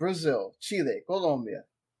 Bolivia, Brazil, Chile, Colombia,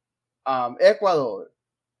 Ecuador.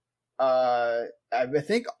 I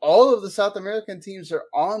think all of the South American teams are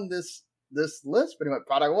on this list, pretty much.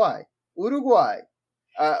 Paraguay, Uruguay,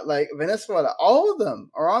 like Venezuela, all of them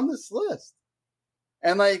are on this list.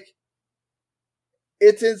 And like,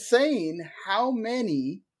 it's insane how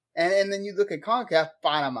many, and then you look at CONCACAF,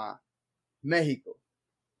 Panama, Mexico,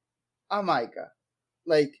 Jamaica,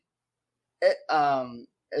 like, El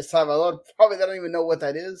Salvador, probably they don't even know what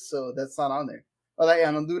that is, so that's not on there. But like,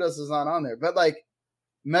 Honduras is not on there. But like,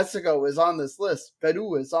 Mexico is on this list.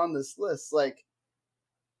 Peru is on this list. Like,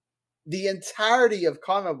 the entirety of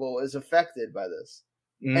CONMEBOL is affected by this.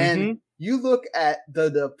 And you look at the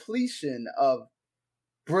depletion of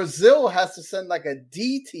Brazil has to send like a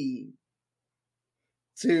D team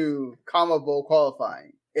to CONMEBOL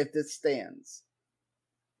qualifying if this stands.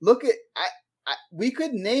 Look at, we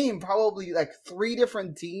could name probably like 3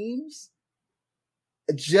 different teams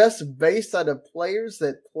just based on the players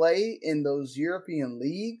that play in those European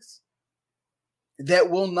leagues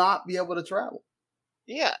that will not be able to travel.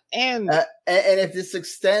 Yeah, and if this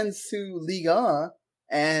extends to Liga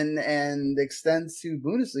and extends to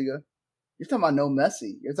Bundesliga, you're talking about no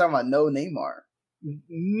Messi. You're talking about no Neymar.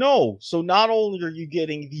 No. So not only are you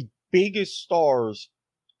getting the biggest stars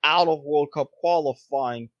out of World Cup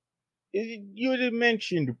qualifying, you had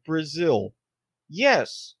mentioned Brazil.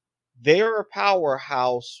 Yes, they're a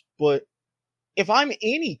powerhouse, but if I'm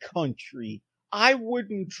any country, I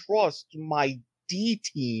wouldn't trust my D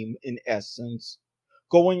team, in essence,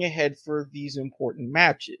 going ahead for these important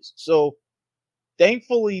matches. So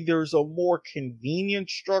thankfully, there's a more convenient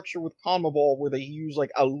structure with CONMEBOL where they use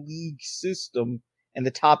like a league system, and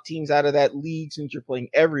the top teams out of that league, since you're playing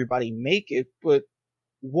everybody, make it. But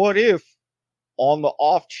what if, on the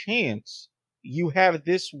off chance, you have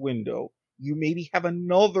this window, you maybe have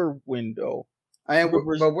another window? But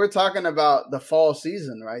we're talking about the fall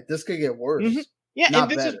season, right? This could get worse. Yeah,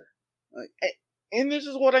 not and better. And this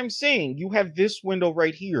is what I'm saying. You have this window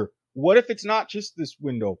right here. What if it's not just this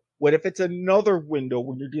window? What if it's another window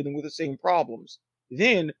when you're dealing with the same problems?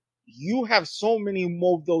 Then you have so many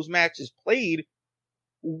more of those matches played.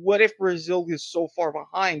 What if Brazil is so far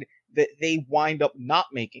behind that they wind up not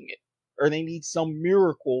making it? Or they need some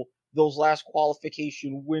miracle those last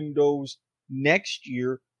qualification windows next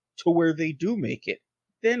year to where they do make it.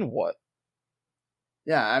 Then what?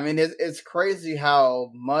 Yeah, I mean, it's crazy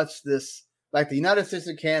how much this, like the United States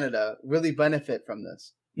and Canada, really benefit from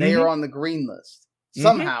this. They are on the green list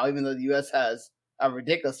somehow, even though the U.S. has a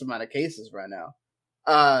ridiculous amount of cases right now.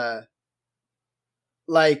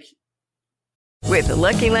 With the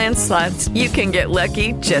Lucky Land Slots, you can get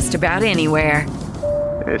lucky just about anywhere.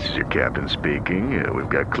 This is your captain speaking. We've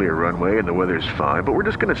got clear runway and the weather's fine, but we're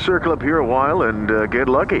just going to circle up here a while and get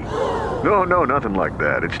lucky. No, nothing like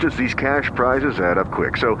that. It's just these cash prizes add up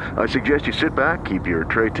quick. So I suggest you sit back, keep your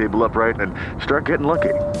tray table upright, and start getting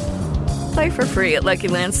lucky. Play for free at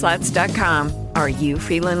LuckyLandSlots.com. Are you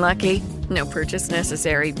feeling lucky? No purchase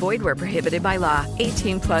necessary. Void where prohibited by law.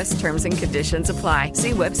 18+ terms and conditions apply.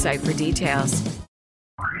 See website for details.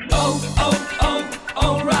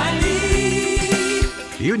 O'Reilly.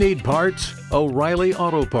 You need parts? O'Reilly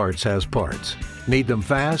Auto Parts has parts. Need them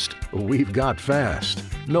fast? We've got fast.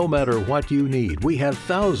 No matter what you need, we have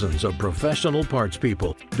thousands of professional parts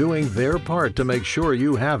people doing their part to make sure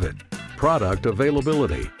you have it. Product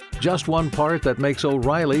availability. Just one part that makes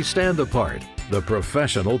O'Reilly stand apart. The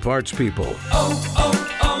professional parts people.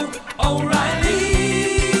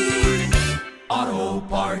 O'Reilly Auto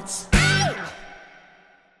Parts.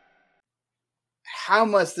 How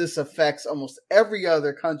much this affects almost every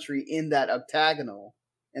other country in that octagonal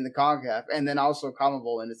in the CONCACAF, and then also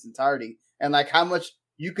CONMEBOL in its entirety. And like how much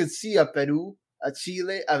you could see a Peru,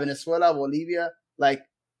 Chile, Venezuela, Bolivia, like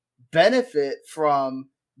benefit from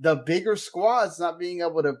the bigger squads not being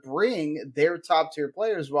able to bring their top tier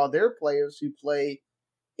players, while their players who play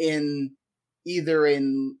in either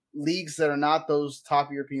in leagues that are not those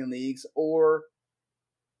top European leagues, or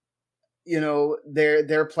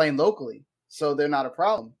they're playing locally, so they're not a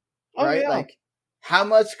problem, right? Yeah. Like, how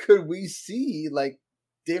much could we see like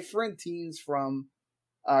different teams from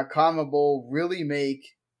CONMEBOL really make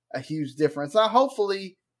a huge difference? Now,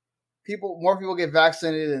 hopefully, more people get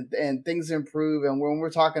vaccinated and things improve. And when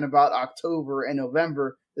we're talking about October and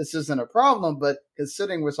November, this isn't a problem. But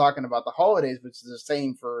considering we're talking about the holidays, which is the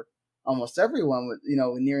same for almost everyone, with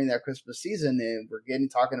nearing that Christmas season, and we're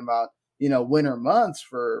talking about winter months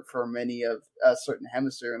for many of a certain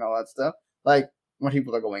hemisphere and all that stuff. Like, when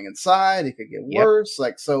people are going inside, it could get worse.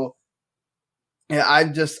 Like, so,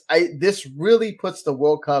 yeah, this really puts the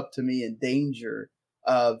World Cup to me in danger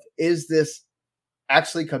of, is this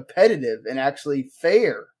actually competitive and actually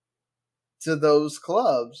fair to those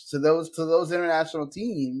clubs, to those international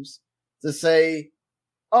teams, to say,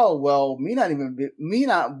 oh, well, we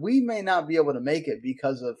may not be able to make it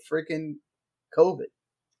because of freaking COVID.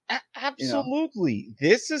 Absolutely.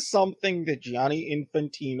 This is something that Gianni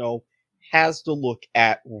Infantino has to look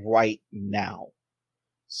at right now.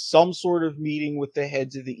 Some sort of meeting with the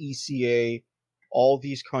heads of the ECA, all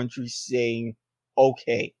these countries saying,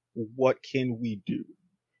 okay, what can we do?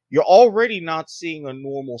 You're already not seeing a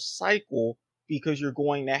normal cycle because you're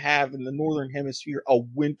going to have in the Northern Hemisphere a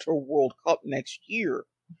Winter World Cup next year.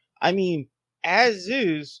 I mean, as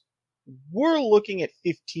is, we're looking at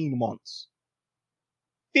 15 months.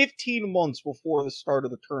 15 months before the start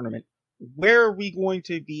of the tournament. Where are we going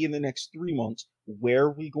to be in the next 3 months? Where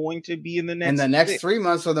are we going to be in the next? And the next 3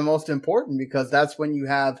 months are the most important, because that's when you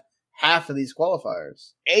have half of these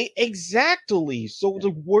qualifiers. Exactly. So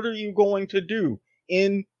what are you going to do?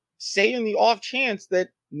 In the off chance that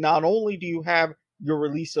not only do you have your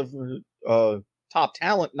release of top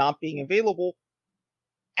talent not being available,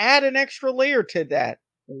 add an extra layer to that.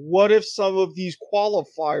 What if some of these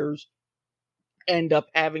qualifiers end up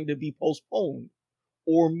having to be postponed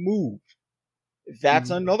or moved? That's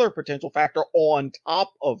another potential factor on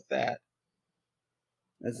top of that.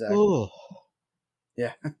 Exactly.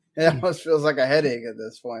 Yeah. It almost feels like a headache at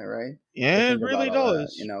this point, right? Yeah, it really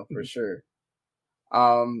does. That, for sure.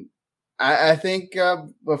 I think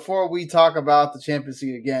before we talk about the Champions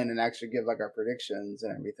League again and actually give like our predictions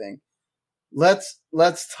and everything, let's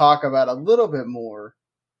talk about a little bit more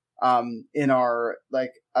in our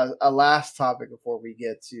like a last topic before we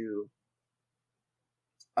get to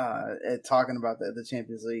talking about the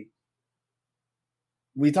Champions League.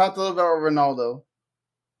 We talked a little bit about Ronaldo,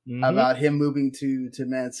 about him moving to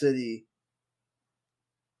Man City.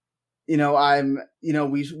 We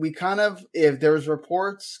kind of, if there's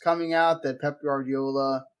reports coming out that Pep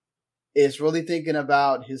Guardiola is really thinking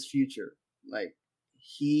about his future, like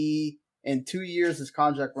in 2 years his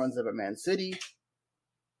contract runs up at Man City.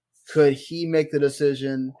 Could he make the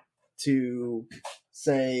decision to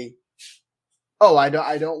say, oh, I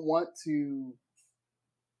don't want to,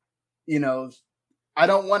 I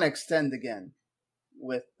don't want to extend again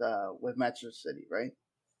with Manchester City, right?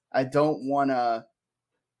 I don't want to.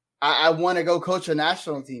 I want to go coach a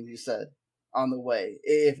national team, you said, on the way.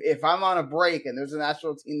 If I'm on a break and there's a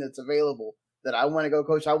national team that's available that I want to go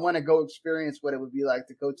coach, I want to go experience what it would be like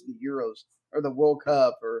to coach the Euros or the World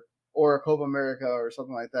Cup or a Copa America or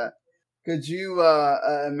something like that. Could you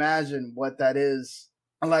imagine what that is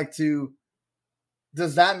like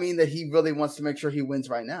does that mean that he really wants to make sure he wins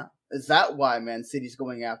right now? Is that why Man City's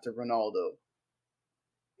going after Ronaldo?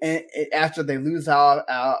 And after they lose out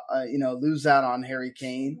on Harry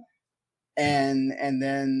Kane, and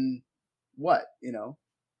then what,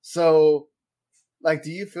 So, like,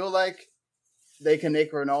 do you feel like they can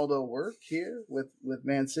make Ronaldo work here with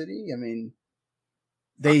Man City? I mean,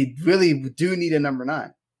 they really do need a number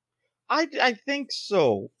 9. I think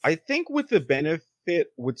so. I think with the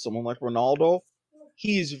benefit with someone like Ronaldo,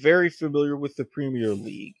 he's very familiar with the Premier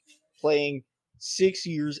League, playing 6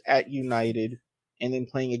 years at United, and then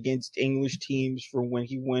playing against English teams for when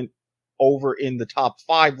he went over in the top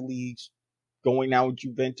 5 leagues, going now with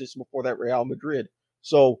Juventus, before that Real Madrid.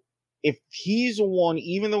 So if he's one,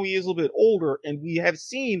 even though he is a little bit older, and we have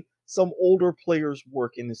seen some older players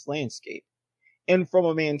work in this landscape. And from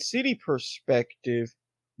a Man City perspective,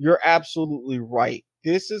 you're absolutely right.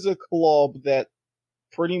 This is a club that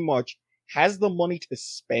pretty much has the money to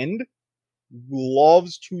spend,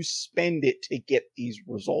 loves to spend it to get these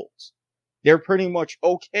results. They're pretty much,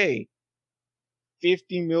 okay,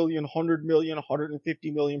 50 million, 100 million,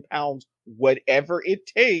 150 million pounds, whatever it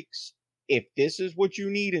takes, if this is what you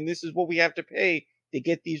need and this is what we have to pay to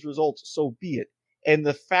get these results, so be it. And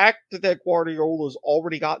the fact that Guardiola's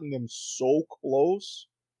already gotten them so close,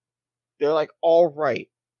 they're like, all right,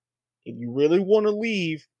 if you really want to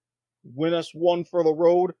leave, win us one for the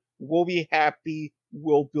road, we'll be happy,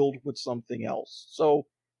 we'll build with something else. So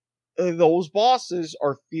those bosses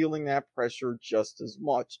are feeling that pressure just as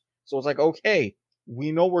much. So it's like, okay,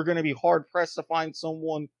 we know we're going to be hard-pressed to find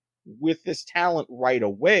someone with this talent right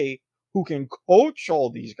away who can coach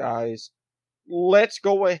all these guys. Let's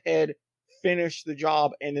go ahead, finish the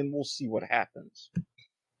job, and then we'll see what happens.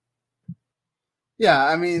 Yeah,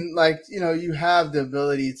 I mean, like, you have the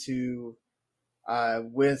ability to,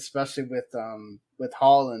 especially with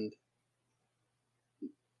Holland,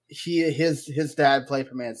 his dad played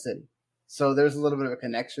for Man City, so there's a little bit of a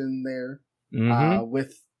connection there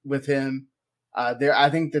with him. I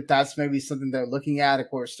think that's maybe something they're looking at. Of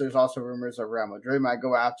course, there's also rumors that Real Madrid might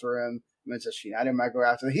go after him. Manchester United might go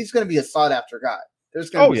after him. He's going to be a sought after guy.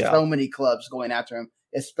 There's going to be so many clubs going after him,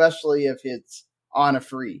 especially if it's on a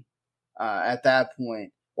free at that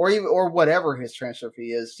point, or whatever his transfer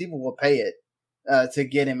fee is. People will pay it to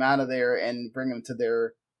get him out of there and bring him to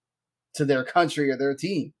their country or their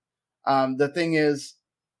team. The thing is,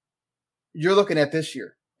 you're looking at this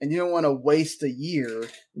year, and you don't want to waste a year,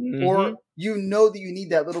 or you know that you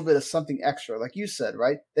need that little bit of something extra. Like you said,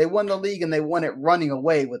 right? They won the league, and they won it running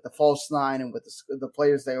away with the false nine and with the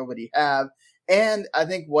players they already have. And I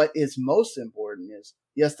think what is most important is,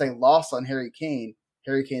 yes, they lost on Harry Kane.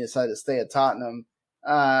 Harry Kane decided to stay at Tottenham.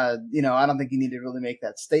 I don't think you need to really make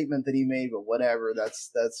that statement that he made, but whatever.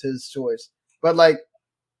 That's his choice. But like,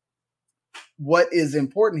 what is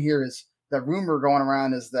important here is the rumor going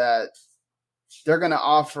around is that they're going to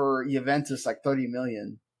offer Juventus like $30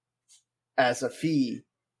 million as a fee,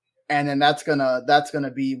 and then that's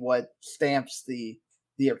gonna be what stamps the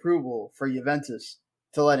approval for Juventus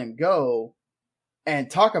to let him go.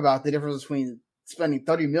 And talk about the difference between spending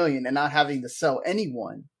 $30 million and not having to sell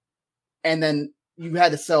anyone, and then you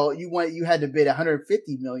had to bid $150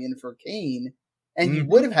 million for Kane, and you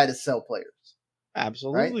would have had to sell players.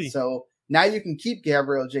 Absolutely. Right? So now you can keep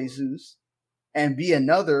Gabriel Jesus and be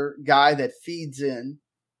another guy that feeds in,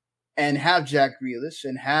 and have Jack Grealish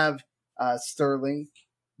and have Sterling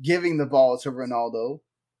giving the ball to Ronaldo,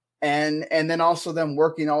 and then also them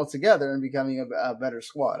working all together and becoming a better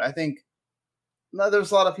squad. I think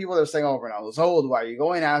there's a lot of people that are saying, "Oh, Ronaldo's old. Why are you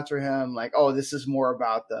going after him?" Like, oh, this is more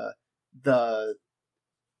about the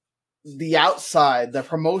outside, the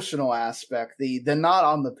promotional aspect, the not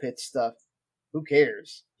on the pitch stuff. Who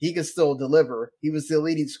cares? He can still deliver. He was the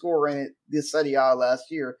leading scorer in the Serie A last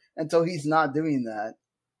year. Until he's not doing that,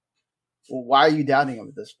 well, why are you doubting him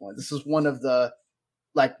at this point? This is one of the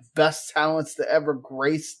best talents to ever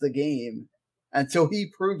grace the game. Until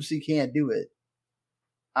he proves he can't do it,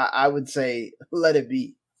 I would say let it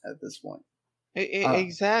be at this point.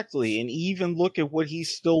 Exactly. And even look at what he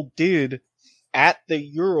still did at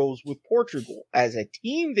the Euros with Portugal. As a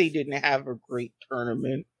team, they didn't have a great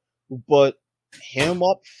tournament, but him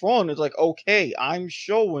up front is like, okay, I'm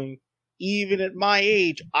showing, even at my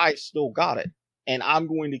age, I still got it. And I'm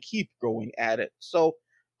going to keep going at it. So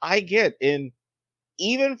I get, and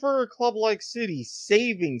even for a club like City,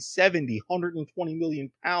 saving 120 million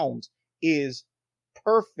pounds is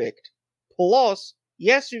perfect. Plus,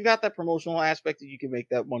 yes, you've got that promotional aspect that you can make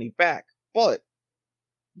that money back, but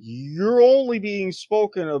you're only being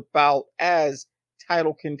spoken about as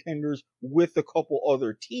title contenders with a couple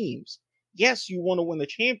other teams. Yes, you want to win the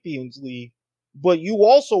Champions League, but you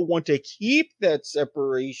also want to keep that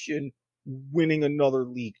separation, winning another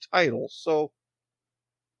league title. So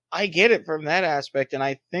I get it from that aspect, and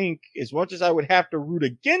I think as much as I would have to root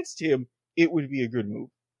against him, it would be a good move.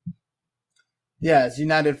 Yeah, as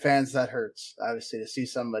United fans, that hurts, obviously, to see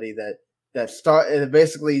somebody that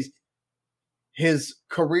basically his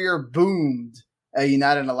career boomed at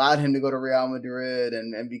United and allowed him to go to Real Madrid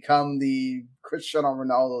and become the Cristiano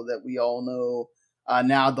Ronaldo that we all know.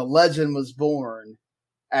 Now the legend was born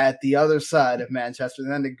at the other side of Manchester,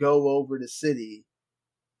 and then to go over to City.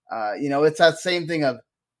 It's that same thing of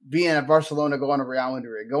being at Barcelona, going to Real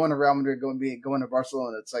Madrid, going to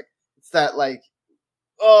Barcelona. It's that like,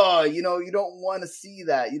 oh, you don't want to see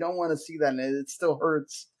that. You don't want to see that, and it still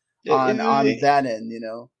hurts on that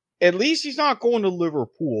end, At least he's not going to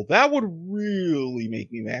Liverpool. That would really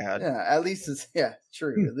make me mad. Yeah, at least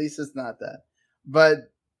true. At least it's not that. But,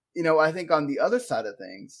 I think on the other side of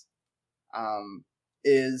things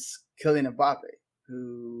is Kylian Mbappe,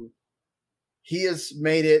 who he has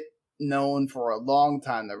made it known for a long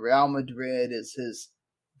time that Real Madrid is his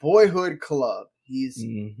boyhood club. He's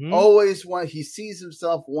always he sees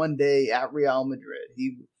himself one day at Real Madrid.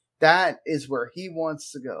 That is where he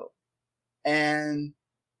wants to go. And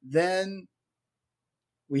then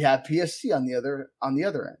we have PSG on the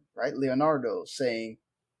other end, right? Leonardo saying,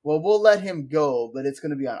 well, we'll let him go, but it's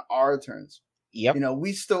going to be on our terms. Yep.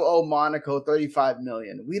 We still owe Monaco $35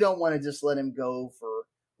 million. We don't want to just let him go for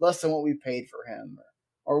less than what we paid for him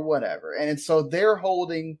or whatever. And so they're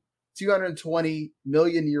holding 220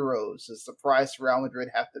 million euros is the price Real Madrid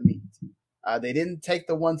have to meet. They didn't take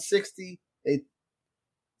the 160. They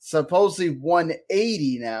supposedly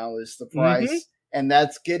 180 now is the price, and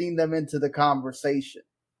that's getting them into the conversation.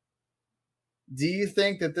 Do you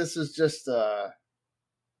think that this is just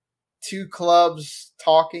two clubs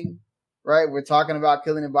talking, right? We're talking about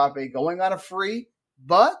Kylian Mbappe going on a free,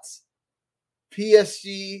 but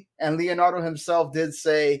PSG and Leonardo himself did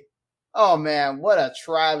say, oh man, what a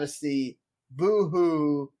travesty.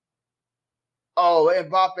 Boo-hoo. Oh,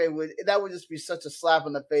 Mbappe that would just be such a slap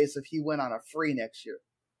in the face if he went on a free next year.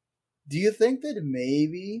 Do you think that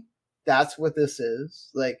maybe that's what this is?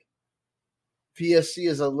 Like, PSG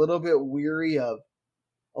is a little bit weary of,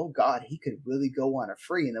 oh God, he could really go on a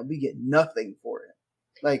free and then we get nothing for him.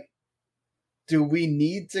 Like, do we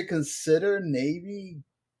need to consider maybe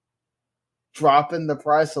dropping the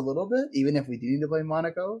price a little bit, even if we do need to play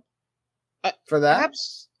Monaco for that?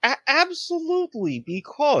 Absolutely,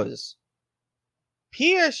 because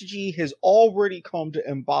PSG has already come to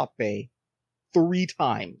Mbappe 3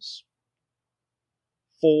 times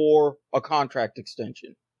for a contract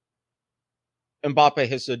extension. Mbappe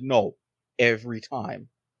has said no every time.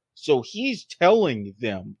 So he's telling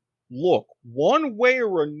them, look, one way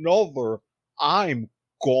or another, I'm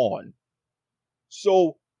gone.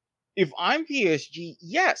 So if I'm PSG,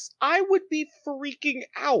 yes, I would be freaking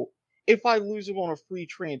out if I lose him on a free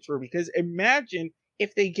transfer, because imagine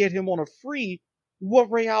if they get him on a free,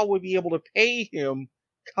 what Real would be able to pay him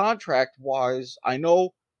contract-wise. I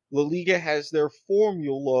know La Liga has their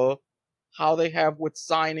formula, how they have with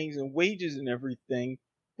signings and wages and everything,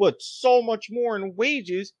 but so much more in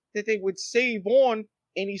wages that they would save on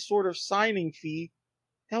any sort of signing fee.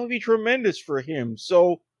 That would be tremendous for him.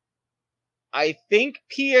 So I think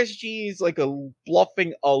PSG is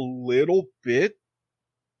bluffing a little bit.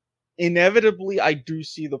 Inevitably, I do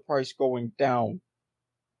see the price going down.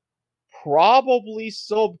 Probably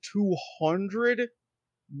sub 200,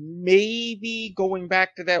 maybe going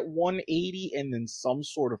back to that 180 and then some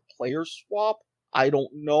sort of player swap. I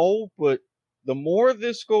don't know, but the more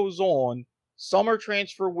this goes on, summer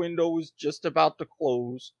transfer window is just about to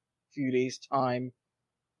close a few days' time.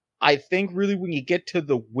 I think really when you get to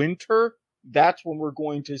the winter, that's when we're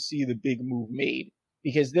going to see the big move made.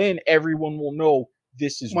 Because then everyone will know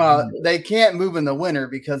this is real. They can't move in the winter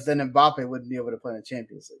because then Mbappe wouldn't be able to play in the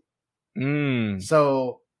Champions League.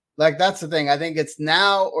 So, that's the thing. I think it's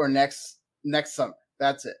now or next summer.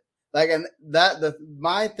 That's it. And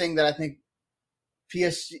my thing that I think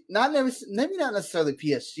PSG, maybe not necessarily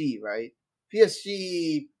PSG, right?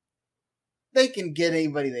 PSG, they can get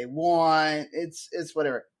anybody they want. It's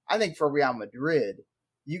whatever. I think for Real Madrid,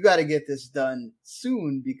 you got to get this done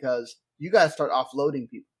soon because you got to start offloading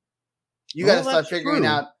people. You got to start figuring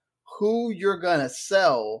out who you're gonna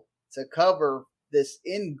sell to cover this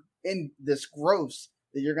in this gross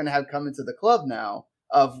that you're gonna have come into the club now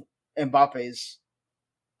of Mbappe's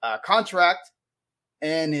contract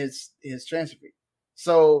and his transfer fee.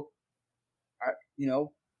 So,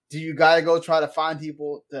 do you got to go try to find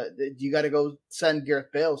people? Do you got to go send Gareth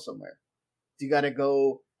Bale somewhere? Do you got to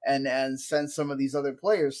go and send some of these other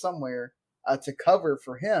players somewhere to cover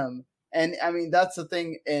for him? And I mean, that's the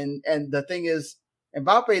thing. And the thing is,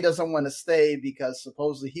 Mbappe doesn't want to stay because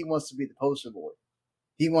supposedly he wants to be the poster boy.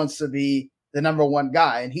 He wants to be the number one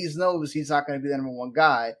guy. And he knows he's not going to be the number one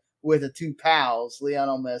guy with the two pals,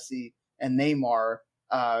 Lionel Messi and Neymar,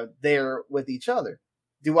 there with each other.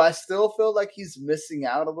 Do I still feel like he's missing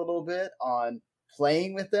out a little bit on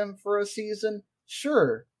playing with them for a season?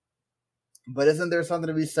 Sure. But isn't there something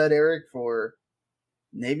to be said, Eric, for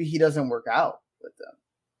maybe he doesn't work out with them?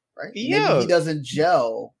 Right? Yeah. Maybe he doesn't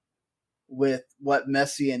gel with what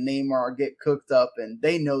Messi and Neymar get cooked up, and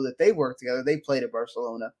they know that they work together. They played at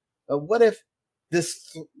Barcelona. But what if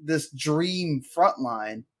this dream front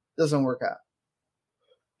line doesn't work out?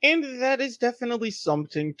 And that is definitely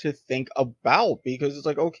something to think about, because it's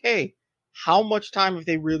okay, how much time have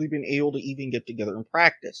they really been able to even get together and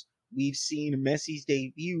practice? We've seen Messi's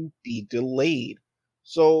debut be delayed.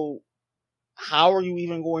 So how are you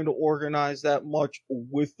even going to organize that much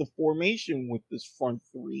with the formation with this front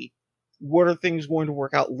three? What are things going to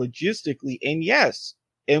work out logistically? And yes,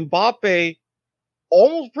 Mbappe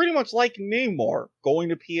almost pretty much like Neymar going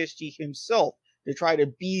to PSG himself to try to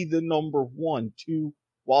be the number one, to,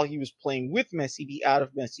 while he was playing with Messi, be out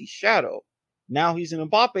of Messi's shadow. Now he's in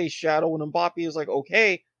Mbappe's shadow, and Mbappe is like,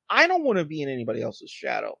 okay, I don't want to be in anybody else's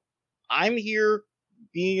shadow. I'm here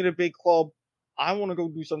being in a big club. I want to go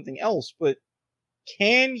do something else. But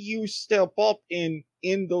can you step up in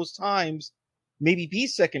those times, maybe be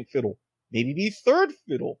second fiddle, maybe be third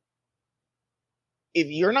fiddle? If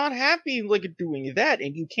you're not happy like doing that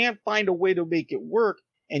and you can't find a way to make it work,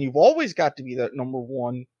 and you've always got to be that number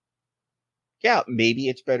one, yeah, maybe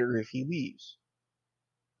it's better if he leaves.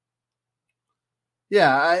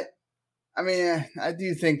 Yeah, I mean, I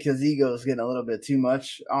do think his ego is getting a little bit too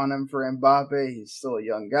much on him for Mbappe. He's still a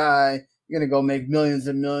young guy. You're going to go make millions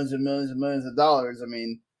and millions and millions and millions of dollars. I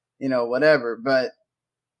mean, whatever. But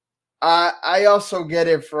I also get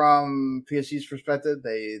it from PSG's perspective.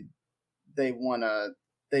 They wanted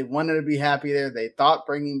to be happy there. They thought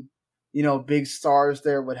bringing, big stars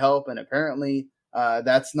there would help. And apparently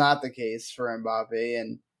that's not the case for Mbappe.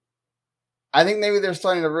 And I think maybe they're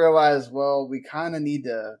starting to realize, well, we kind of need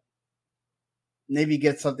to maybe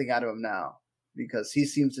get something out of him now, because he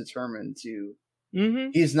seems determined to,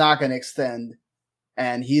 he's not going to extend,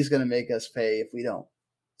 and he's going to make us pay if we don't.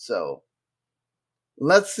 So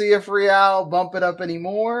let's see if Real bump it up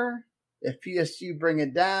anymore. If PSG bring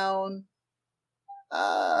it down,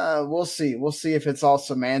 we'll see. We'll see if it's all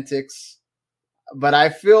semantics. But I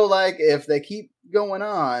feel like if they keep going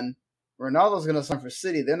on, Ronaldo's going to sign for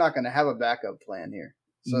City. They're not going to have a backup plan here.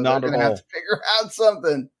 So they're going to have to figure out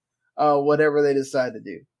something, whatever they decide to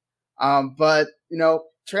do. But,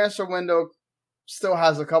 transfer window still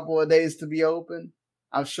has a couple of days to be open.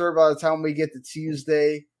 I'm sure by the time we get to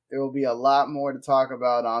Tuesday, there will be a lot more to talk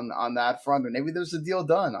about on that front. Or maybe there's a deal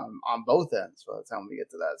done on both ends by the time we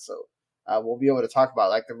get to that. So we'll be able to talk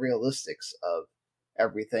about like the realistics of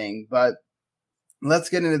everything. But let's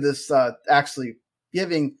get into this actually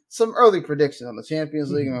giving some early predictions on the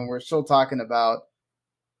Champions League. I mean, we're still talking about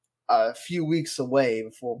a few weeks away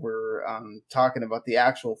before we're talking about the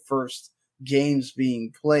actual first games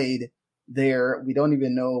being played there. We don't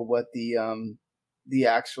even know what the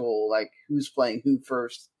actual, like, who's playing who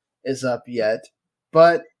first is up yet.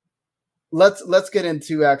 But let's get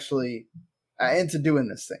into actually into doing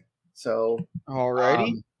this thing. So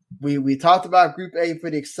alrighty. We talked about Group A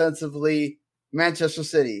pretty extensively. Manchester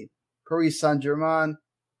City, Paris Saint-Germain,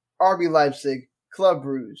 RB Leipzig, Club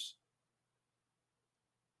Brugge.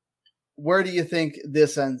 Where do you think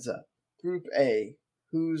this ends up? Group A,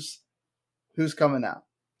 who's coming out?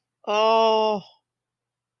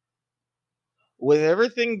 With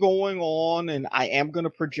everything going on, and I am going to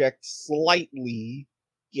project slightly,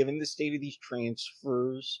 given the state of these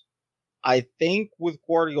transfers, I think with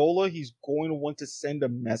Guardiola, he's going to want to send a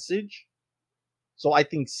message. So I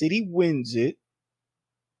think City wins it.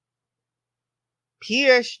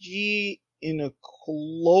 PSG in a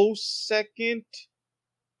close second.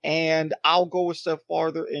 And I'll go a step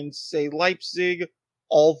farther and say Leipzig,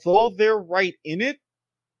 although they're right in it,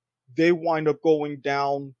 they wind up going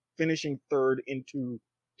down, finishing third into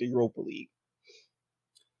the Europa League.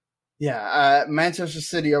 Yeah, Manchester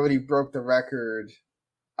City already broke the record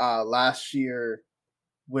last year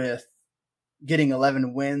with getting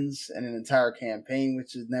 11 wins in an entire campaign,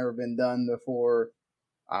 which has never been done before.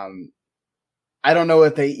 I don't know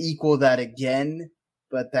if they equal that again,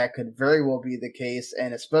 but that could very well be the case.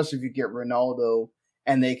 And especially if you get Ronaldo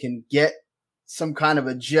and they can get some kind of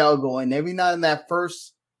a gel going, maybe not in that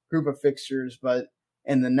first group of fixtures, but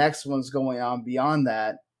in the next ones going on beyond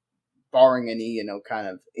that, barring any, kind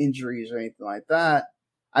of injuries or anything like that.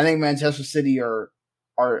 I think Manchester City are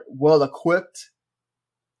well equipped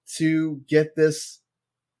to get this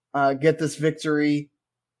victory.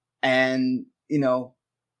 And,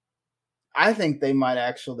 I think they might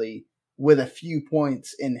actually, with a few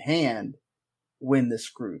points in hand, win this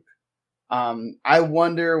group. I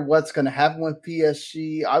wonder what's going to happen with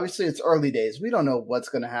PSG. Obviously, it's early days. We don't know what's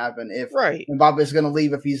going to happen if Mbappe is going to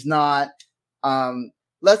leave, if he's not.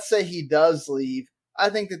 Let's say he does leave. I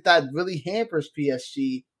think that really hampers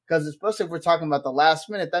PSG, because especially if we're talking about the last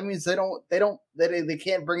minute, that means they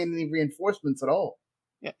can't bring in any reinforcements at all.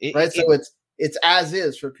 Yeah, right? So it's as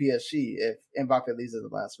is for PSG if Mbappe leaves at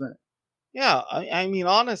the last minute. Yeah, I mean,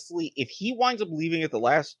 honestly, if he winds up leaving at the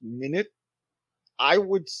last minute, I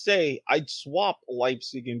would say I'd swap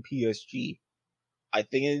Leipzig and PSG. I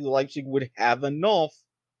think Leipzig would have enough,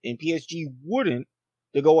 and PSG wouldn't,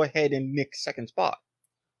 to go ahead and nick second spot.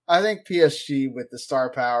 I think PSG with the star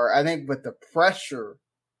power, I think with the pressure,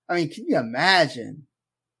 I mean, can you imagine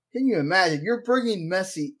can you imagine? You're bringing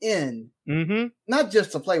Messi in, not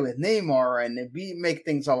just to play with Neymar and make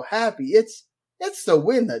things all happy. It's to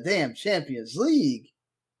win the damn Champions League.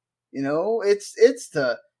 You know,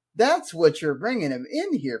 that's what you're bringing him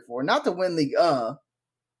in here for, not to win League.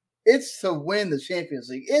 It's to win the Champions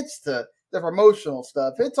League. It's the promotional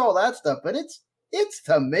stuff. It's all that stuff, but it's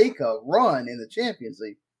to make a run in the Champions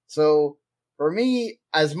League. So for me,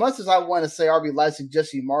 as much as I want to say RB Leipzig,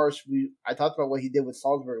 Jesse Marsch, I talked about what he did with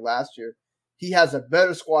Salzburg last year. He has a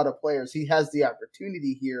better squad of players. He has the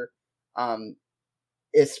opportunity here,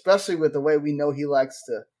 especially with the way we know he likes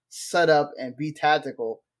to set up and be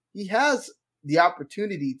tactical. He has the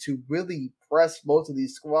opportunity to really press both of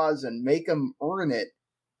these squads and make them earn it.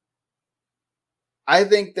 I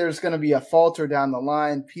think there's going to be a falter down the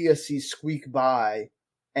line. PSG squeak by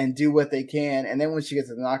and do what they can. And then once you get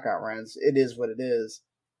to the knockout rounds, it is what it is.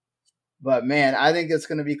 But, man, I think it's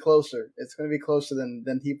going to be closer. It's going to be closer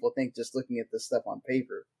than people think just looking at this stuff on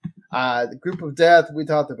paper. The group of death, we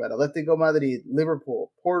talked about Atletico Madrid,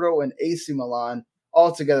 Liverpool, Porto, and AC Milan.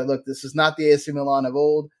 All together, look, this is not the AC Milan of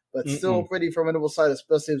old, but still a pretty formidable side,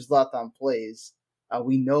 especially if Zlatan plays.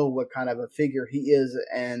 We know what kind of a figure he is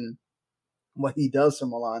and what he does for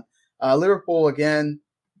Milan. Liverpool, again,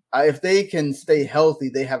 if they can stay healthy,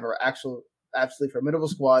 they have an absolutely formidable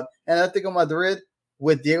squad. And Atletico Madrid,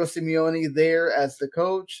 with Diego Simeone there as the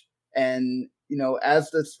coach and, you know,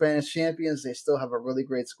 as the Spanish champions, they still have a really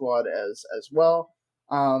great squad as well.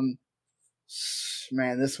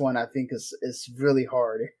 Man, this one I think is really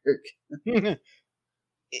hard, Eric.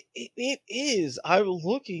 It is. I'm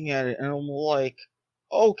looking at it and I'm like,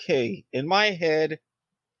 okay, in my head,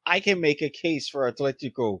 I can make a case for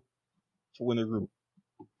Atletico to win the group.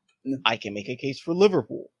 I can make a case for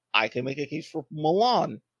Liverpool. I can make a case for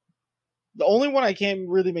Milan. The only one I can't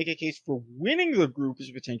really make a case for winning the group is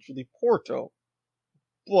potentially Porto.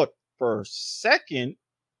 But for second,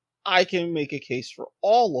 I can make a case for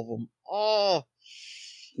all of them. Oh.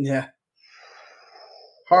 Yeah.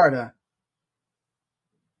 Hard, huh?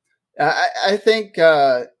 I think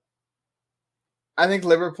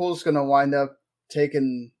Liverpool's going to wind up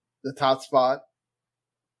taking the top spot.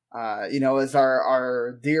 You know, as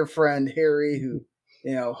our dear friend Harry, who,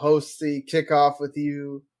 you know, hosts the kickoff with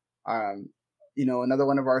you, you know, another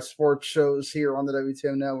one of our sports shows here on the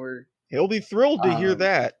WTM Network. He'll be thrilled to hear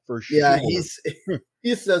that for sure. Yeah,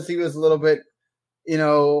 he says he was a little bit, you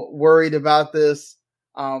know, worried about this.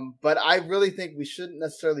 But I really think we shouldn't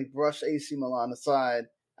necessarily brush AC Milan aside.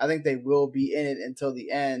 I think they will be in it until the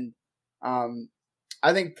end.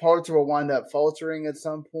 I think Porto will wind up faltering at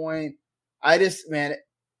some point. Atletico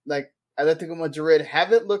Madrid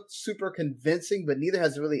haven't looked super convincing, but neither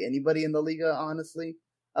has really anybody in the Liga, honestly,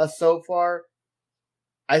 so far.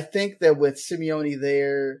 I think that with Simeone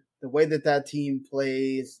there, the way that team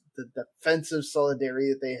plays, the defensive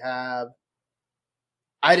solidarity that they have,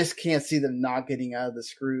 I just can't see them not getting out of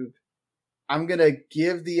this group. I'm going to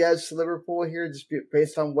give the edge to Liverpool here just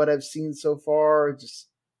based on what I've seen so far, just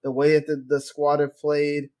the way that the squad have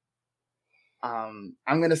played. I'm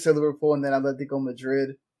going to say Liverpool and then Atletico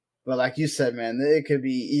Madrid. But like you said, man, it could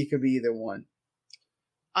be either one.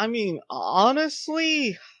 I mean,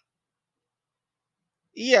 honestly,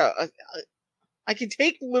 yeah, I can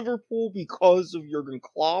take Liverpool because of Jurgen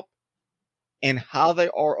Klopp and how they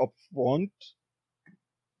are up front.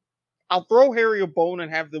 I'll throw Harry a bone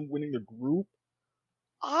and have them winning the group.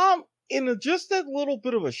 In just that little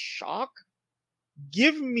bit of a shock,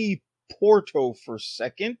 give me Porto for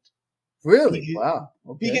second. Really? Wow.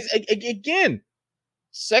 Okay. Because, again,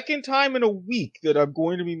 second time in a week that I'm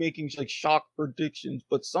going to be making like shock predictions,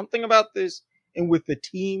 but something about this and with the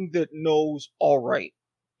team that knows, all right,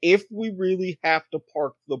 if we really have to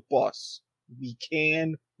park the bus, we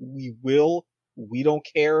can, we will. We don't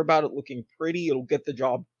care about it looking pretty. It'll get the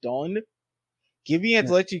job done. Give me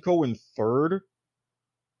Atletico in third.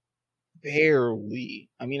 Barely.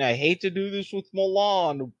 I mean, I hate to do this with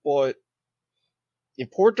Milan, but if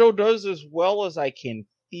Porto does as well as I can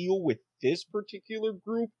feel with this particular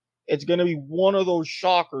group, it's going to be one of those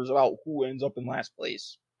shockers about who ends up in last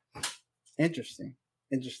place. Interesting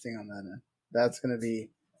on that end. That's going to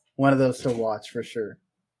be one of those to watch for sure.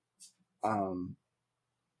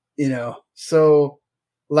 You know, so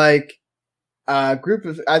like I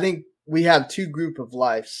think we have two group of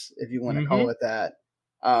lives, if you want to call it that,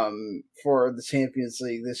 for the Champions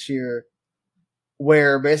League this year,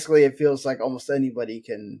 where basically it feels like almost anybody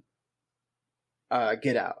can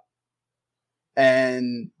get out.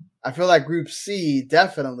 And I feel like Group C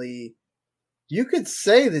definitely, you could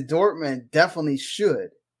say that Dortmund definitely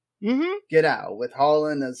should get out with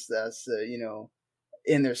Haaland as you know,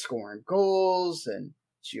 in there scoring goals and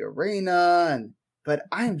Giorena, but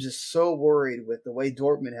I'm just so worried with the way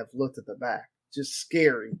Dortmund have looked at the back. Just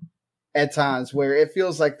scary at times where it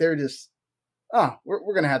feels like they're just,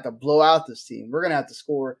 we're going to have to blow out this team. We're going to have to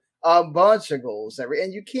score a bunch of goals.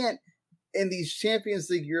 And you can't, in these Champions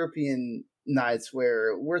League European nights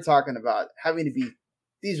where we're talking about having to be,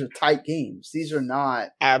 these are tight games. These are not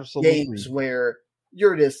games where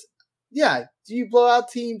you're just, do you blow out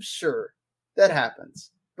teams? Sure, that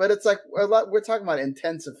happens. But it's like we're talking about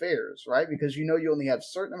intense affairs, right? Because you only have a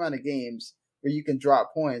certain amount of games where you can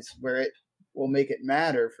drop points where it will make it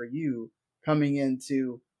matter for you coming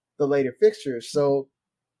into the later fixtures. So,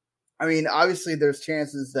 I mean, obviously there's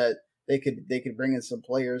chances that they could bring in some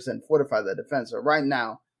players and fortify the defense. But right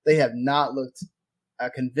now, they have not looked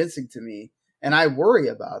convincing to me, and I worry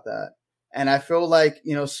about that. And I feel like,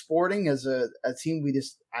 Sporting is a team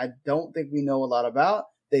I don't think we know a lot about.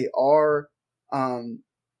 They are,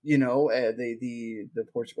 the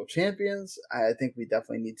Portugal champions. I think we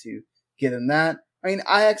definitely need to get in that. I mean,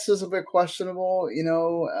 Ajax is a bit questionable.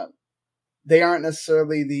 They aren't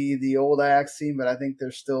necessarily the old Ajax team, but I think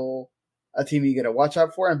they're still a team you got to watch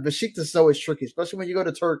out for. And Besiktas is always tricky, especially when you go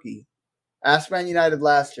to Turkey. Ask Man United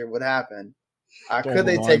last year what happened. Could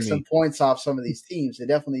they take some points off some of these teams? They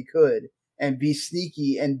definitely could, and be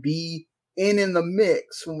sneaky and be in the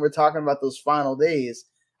mix when we're talking about those final days.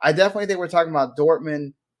 I definitely think we're talking about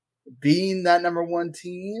Dortmund being that number one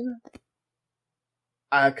team,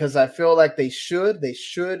 because I feel like they should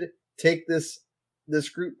take this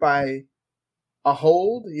group by a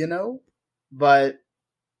hold, but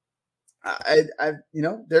I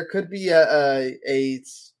there could be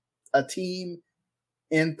a team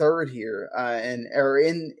in third here, or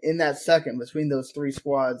in that second between those three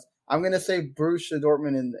squads. I'm gonna say Borussia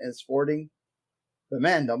Dortmund and Sporting, but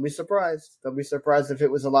man, don't be surprised. Don't be surprised if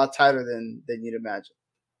it was a lot tighter than you'd imagine.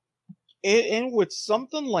 And with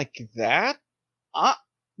something like that,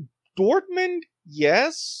 Dortmund,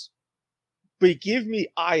 yes, but give me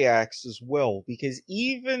Ajax as well, because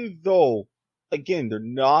even though, again, they're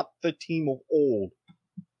not the team of old,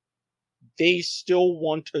 they still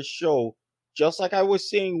want to show, just like I was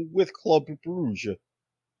saying with Club Brugge,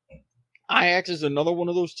 Ajax is another one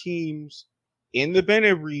of those teams in the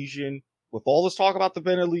Benelux region, with all this talk about the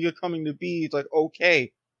Benelux coming to be, it's like,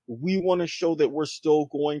 okay, we want to show that we're still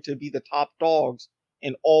going to be the top dogs,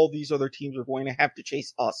 and all these other teams are going to have to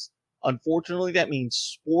chase us. Unfortunately, that means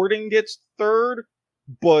Sporting gets third,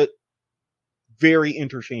 but very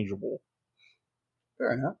interchangeable.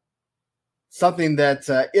 Fair enough. Something that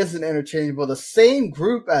isn't interchangeable, the same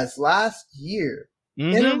group as last year.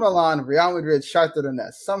 Mm-hmm. Inter Milan, Real Madrid, Shakhtar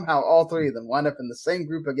Donetsk. Somehow all three of them wind up in the same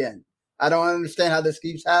group again. I don't understand how this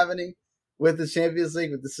keeps happening with the Champions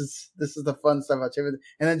League, but this is the fun stuff about Champions League.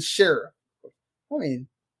 And then Sheriff. I mean,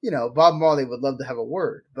 Bob Marley would love to have a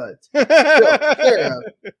word, but Sheriff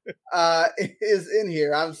is in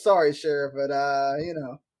here. I'm sorry, Sheriff, but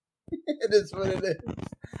it is what it is.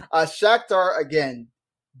 Shakhtar, again,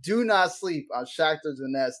 do not sleep on Shakhtar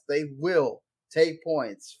Donetsk. They will take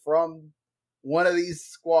points from one of these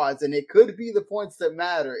squads, and it could be the points that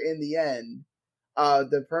matter in the end,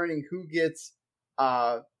 depending who gets,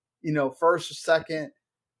 first or second.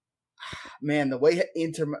 Man, the way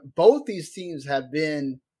both these teams have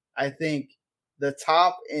been, I think, the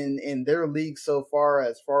top in their league so far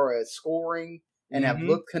as scoring, and have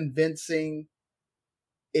looked convincing.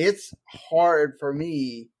 It's hard for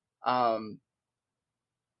me.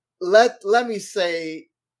 Let me say,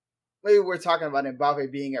 maybe we're talking about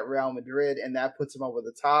Mbappe being at Real Madrid, and that puts him over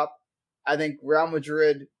the top. I think Real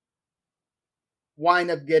Madrid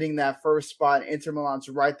wind up getting that first spot. Inter Milan's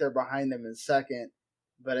right there behind them in second.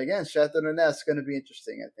 But again, Shakhtar Donetsk is going to be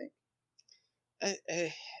interesting, I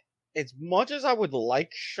think. As much as I would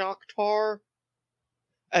like Shakhtar,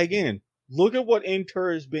 again, look at what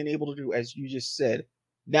Inter has been able to do, as you just said,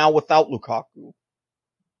 now without Lukaku.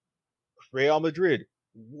 Real Madrid,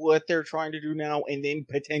 what they're trying to do now, and then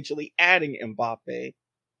potentially adding Mbappe.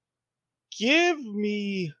 Give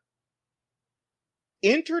me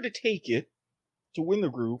Inter to take it, to win the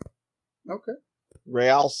group. Okay.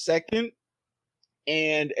 Real second.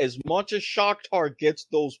 And as much as Shakhtar gets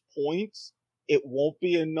those points, it won't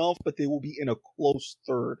be enough, but they will be in a close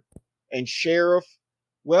third. And Sheriff,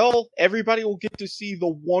 well, everybody will get to see the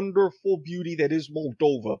wonderful beauty that is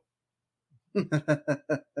Moldova.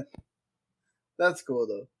 That's cool,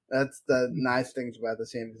 though. That's the nice things about the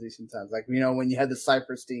Champions League sometimes. Like, when you had the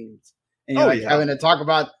Cyprus teams, and you're having to talk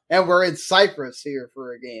about, and we're in Cyprus here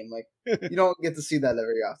for a game. Like, you don't get to see that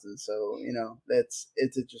very often. So, it's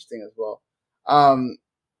interesting as well.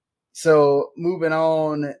 So moving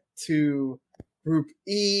on to Group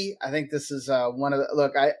E, I think this is one of the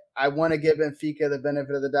look. I want to give Benfica the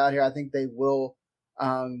benefit of the doubt here. I think they will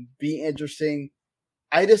be interesting.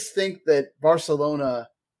 I just think that Barcelona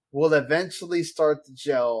will eventually start to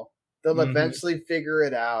gel. They'll eventually figure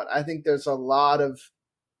it out. I think there's a lot of.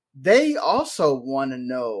 They also want to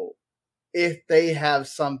know if they have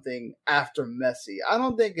something after Messi. I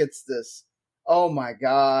don't think it's this. Oh my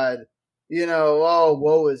God, oh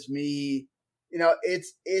woe is me.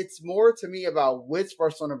 It's more to me about which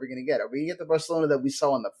Barcelona we're going to get. Are we going to get the Barcelona that we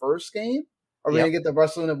saw in the first game? Or are we going to get the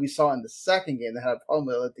Barcelona we saw in the second game that had a problem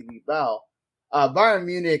with Athletic Bilbao? Bayern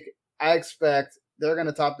Munich, I expect they're going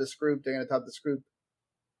to top this group. They're going to top this group.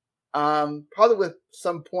 Probably with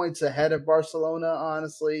some points ahead of Barcelona,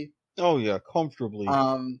 honestly. Oh, yeah, comfortably.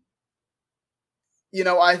 I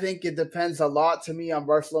think it depends a lot to me on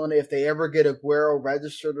Barcelona if they ever get Aguero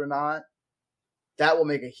registered or not. That will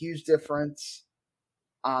make a huge difference.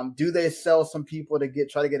 Do they sell some people to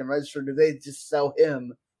try to get him registered? Do they just sell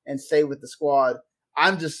him and stay with the squad?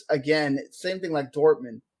 I'm just, again, same thing like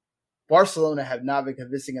Dortmund. Barcelona have not been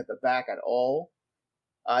convincing at the back at all.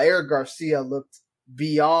 Eric Garcia looked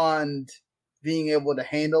beyond being able to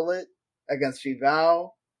handle it against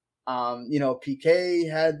Rival. Piqué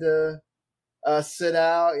had to sit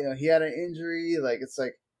out. He had an injury. It's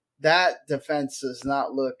like that defense does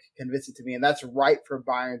not look convincing to me, and that's right for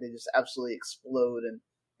Bayern to just absolutely explode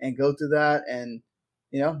and go through that, and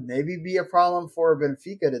maybe be a problem for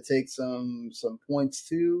Benfica to take some points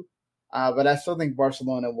too. But I still think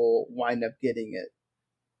Barcelona will wind up getting it.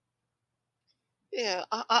 Yeah,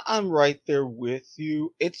 I'm right there with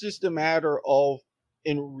you. It's just a matter of,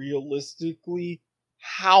 and realistically,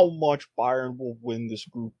 how much Bayern will win this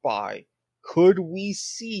group by. Could we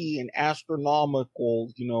see an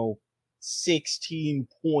astronomical, 16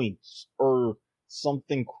 points or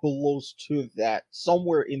something close to that,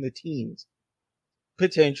 somewhere in the teens?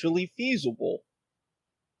 Potentially feasible.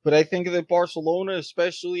 But I think that Barcelona,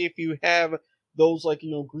 especially if you have those like,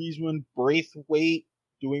 Griezmann, Braithwaite,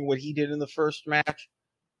 doing what he did in the first match,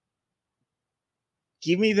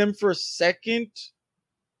 give me them for a second.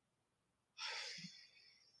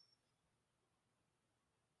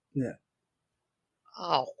 Yeah.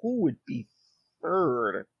 Oh, who would be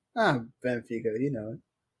third? Benfica, you know it.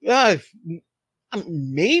 Yeah,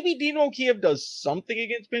 maybe Dino Kiev does something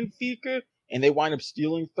against Benfica, and they wind up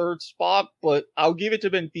stealing third spot, but I'll give it to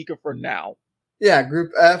Benfica for now. Yeah,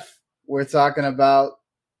 Group F, we're talking about,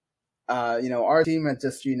 our team,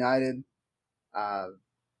 Manchester United.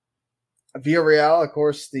 Villarreal, of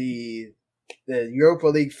course, the Europa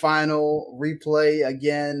League final replay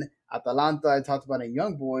again. Atalanta, I talked about in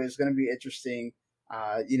Young Boy, is going to be interesting,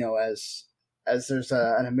 as there's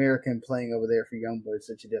an American playing over there for Young Boys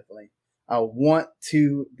that you definitely want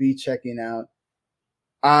to be checking out.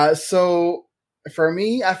 So for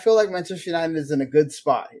me, I feel like Manchester United is in a good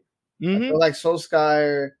spot here. I feel like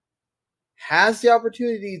Solskjaer has the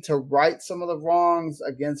opportunity to right some of the wrongs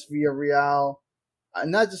against Villarreal.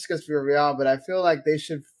 Not just against Villarreal, but I feel like they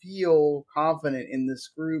should feel confident in this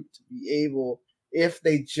group to be able, if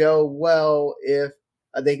they gel well, if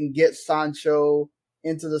they can get Sancho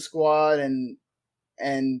into the squad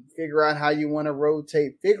and figure out how you want to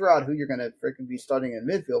rotate, figure out who you're going to freaking be starting in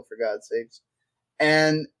midfield, for God's sakes.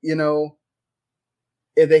 And,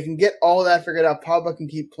 if they can get all that figured out, Pogba can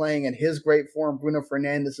keep playing in his great form, Bruno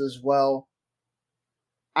Fernandes as well.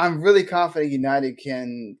 I'm really confident United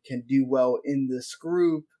can do well in this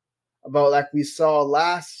group. About like we saw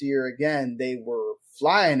last year, again, they were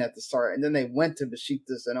flying at the start, and then they went to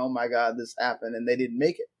Besiktas, and oh my God, this happened, and they didn't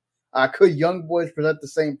make it. Could Young Boys present the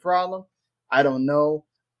same problem? I don't know.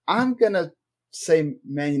 I'm going to say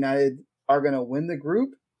Man United are going to win the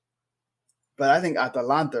group, but I think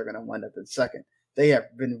Atalanta are going to wind up in second. They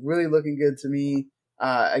have been really looking good to me.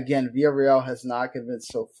 Again, Villarreal has not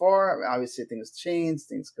convinced so far. I mean, obviously, things change.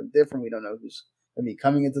 Things come different. We don't know who's going to be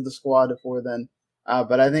coming into the squad before then.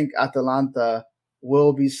 But I think Atalanta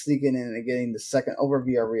will be sneaking in and getting the second over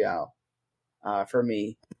Villarreal for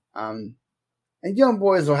me. And Young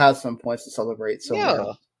Boys will have some points to celebrate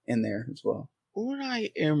somewhere in there as well.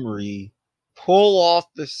 Unai Emery pull off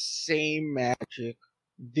the same magic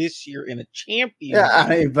this year in a Champions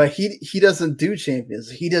League. But he doesn't do Champions.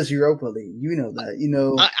 He does Europa League. You know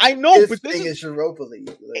that. I know, but this is Europa League.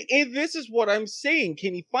 And this is what I'm saying.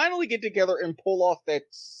 Can he finally get together and pull off that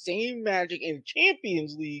same magic in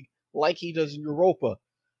Champions League like he does in Europa?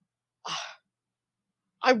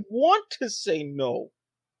 I want to say no.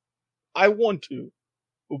 I want to,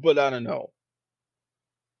 but I don't know.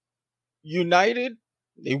 United,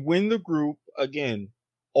 they win the group again.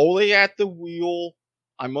 Ole at the wheel.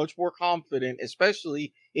 I'm much more confident,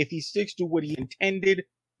 especially if he sticks to what he intended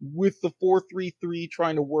with the 4-3-3,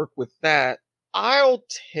 trying to work with that, I'll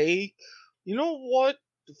take, you know what?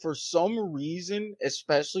 For some reason,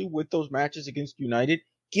 especially with those matches against United,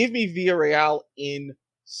 give me Villarreal in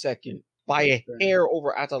second by a hair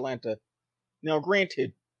over Atalanta. Now,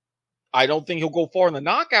 granted, I don't think he'll go far in the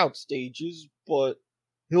knockout stages, but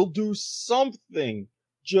he'll do something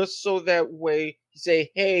just so that way you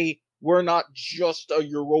say, hey, we're not just a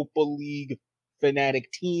Europa League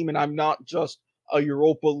fanatic team, and I'm not just a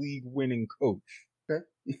Europa League winning coach. Okay.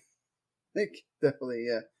 I think definitely,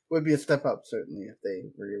 yeah. Would be a step up, certainly, if they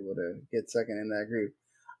were able to get second in that group.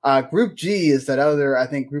 Group G is that other, I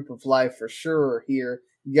think, group of life for sure here.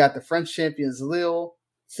 You got the French champions Lille,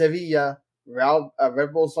 Sevilla,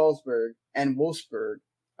 Red Bull Salzburg, and Wolfsburg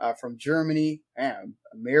from Germany. Man,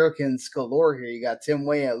 Americans galore here. You got Tim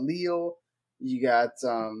Way at Lille. You got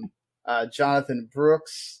Jonathan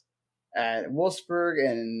Brooks at Wolfsburg.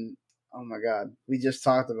 And, oh my God, we just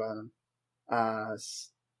talked about him.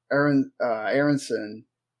 Aronson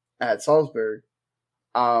at Salzburg.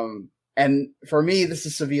 And for me, this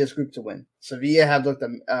is Sevilla's group to win. Sevilla have looked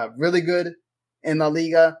really good in La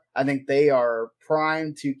Liga. I think they are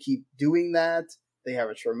primed to keep doing that. They have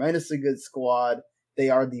a tremendously good squad. They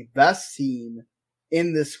are the best team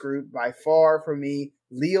in this group by far for me.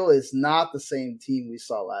 Lille is not the same team we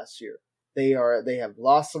saw last year. They have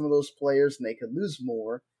lost some of those players and they could lose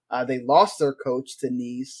more. They lost their coach to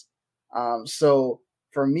Nice. So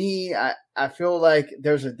for me, I feel like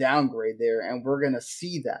there's a downgrade there and we're going to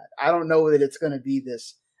see that. I don't know that it's going to be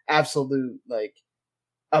this absolute like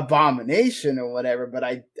abomination or whatever, but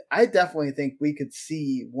I definitely think we could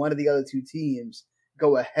see one of the other two teams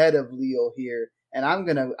go ahead of Lille here, and I'm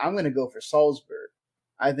gonna go for Salzburg.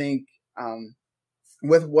 I think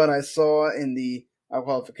with what I saw in the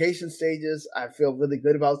qualification stages, I feel really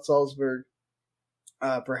good about Salzburg.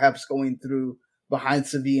 Perhaps going through behind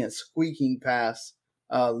Sevilla and squeaking past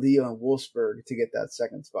Lille and Wolfsburg to get that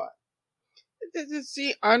second spot.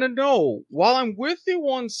 See, I don't know. While I'm with you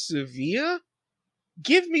on Sevilla,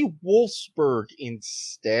 give me Wolfsburg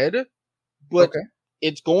instead, but okay.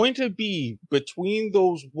 It's going to be between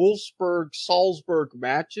those Wolfsburg-Salzburg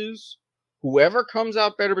matches. Whoever comes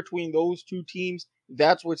out better between those two teams,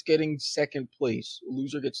 that's what's getting second place.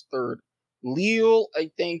 Loser gets third. Lille, I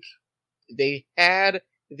think they had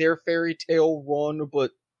their fairy tale run, but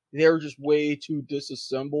they're just way too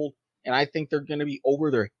disassembled, and I think they're going to be over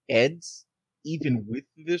their heads, even with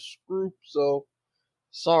this group, so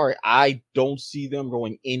sorry, I don't see them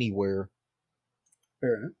going anywhere.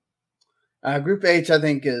 Fair enough. Group H, I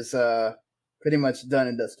think, is pretty much done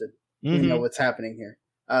and dusted. You know what's happening here.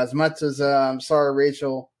 As much as I'm sorry,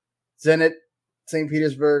 Rachel, Zenit, St.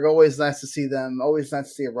 Petersburg, always nice to see them. Always nice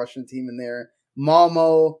to see a Russian team in there.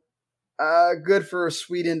 Malmo, good for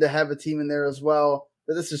Sweden to have a team in there as well.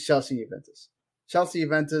 But this is Chelsea-Juventus.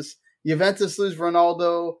 Chelsea-Juventus. Juventus lose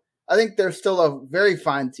Ronaldo. I think they're still a very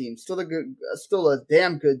fine team. Still a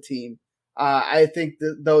damn good team. I think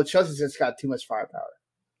though Chelsea's just got too much firepower.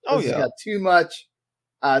 Chelsea's got too much.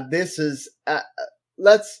 This is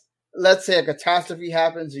let's say a catastrophe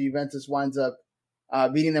happens and Juventus winds up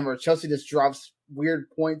beating them, or Chelsea just drops weird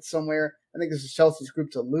points somewhere. I think this is Chelsea's group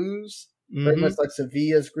to lose, very much like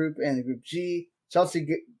Sevilla's group and Group G. Chelsea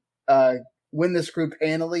win this group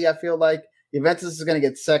handily. I feel like Juventus is going to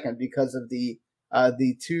get second because of the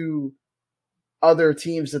two other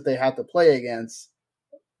teams that they have to play against.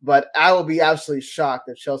 But I will be absolutely shocked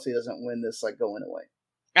if Chelsea doesn't win this, like, going away.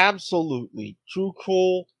 Absolutely.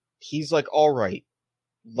 Tuchel, he's like, all right,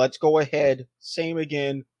 let's go ahead. Same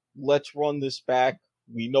again. Let's run this back.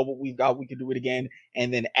 We know what we've got. We can do it again.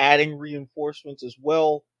 And then adding reinforcements as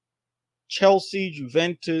well. Chelsea,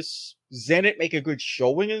 Juventus, Zenit make a good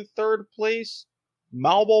showing in third place.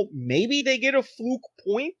 Malmo, maybe they get a fluke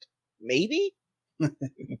point. Maybe.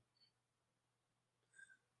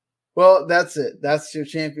 Well, that's it. That's your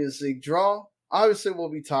Champions League draw. Obviously, we'll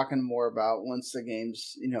be talking more about once the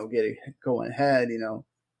games, get going ahead.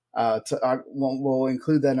 We'll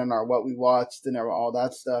include that in our what we watched and all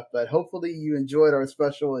that stuff. But hopefully, you enjoyed our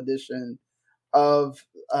special edition of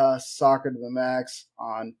Soccer to the Max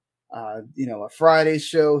on a Friday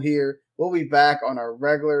show here. We'll be back on our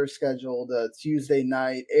regular scheduled Tuesday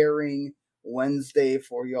night, airing Wednesday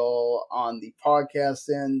for y'all on the podcast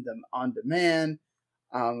end, on demand.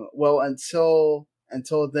 Until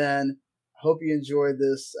then, I hope you enjoyed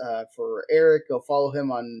this. For Eric, go follow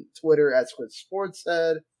him on Twitter at Squid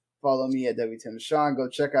Sportshead. Follow me at WTimSean. Go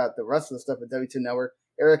check out the rest of the stuff at W2 Network.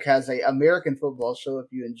 Eric has a American football show if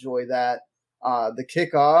you enjoy that. The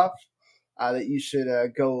Kickoff that you should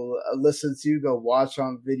go listen to, go watch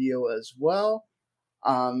on video as well.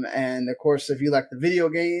 And of course, if you like the video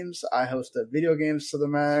games, I host a Video Games to the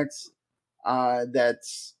Max.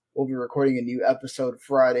 We'll be recording a new episode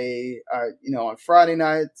Friday, on Friday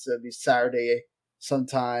night. So it'll be Saturday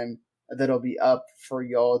sometime. That'll be up for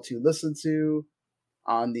y'all to listen to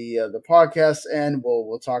on the podcast, and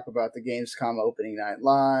we'll talk about the Gamescom opening night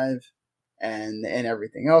live and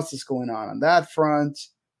everything else that's going on that front.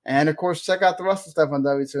 And of course, check out the rest of the stuff on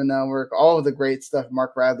W2 Network. All of the great stuff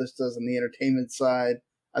Mark Radlish does on the entertainment side.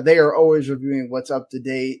 They are always reviewing what's up to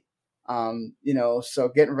date.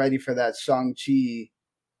 So getting ready for that Shang-Chi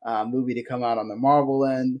movie to come out on the Marvel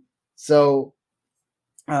end. So,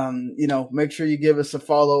 make sure you give us a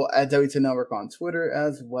follow at W2 Network on Twitter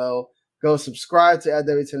as well. Go subscribe to at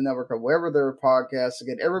W2 Network or wherever there are podcasts to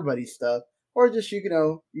get everybody's stuff. Or just, you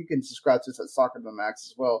can subscribe to us at Soccer to the Max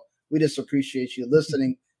as well. We just appreciate you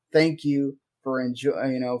listening. Thank you for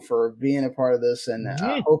for being a part of this. And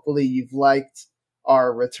hopefully you've liked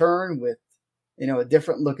our return with, a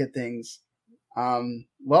different look at things.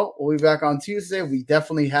 We'll be back on Tuesday. We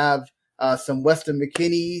definitely have some Weston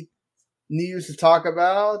McKennie news to talk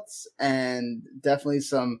about, and definitely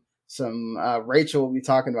some Rachel will be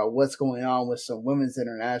talking about what's going on with some women's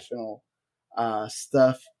international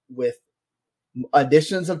stuff with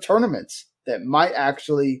additions of tournaments that might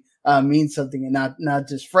actually mean something, and not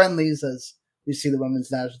just friendlies as we see the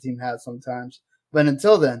women's national team have sometimes. But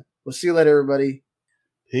until then, we'll see you later, everybody.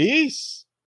 Peace.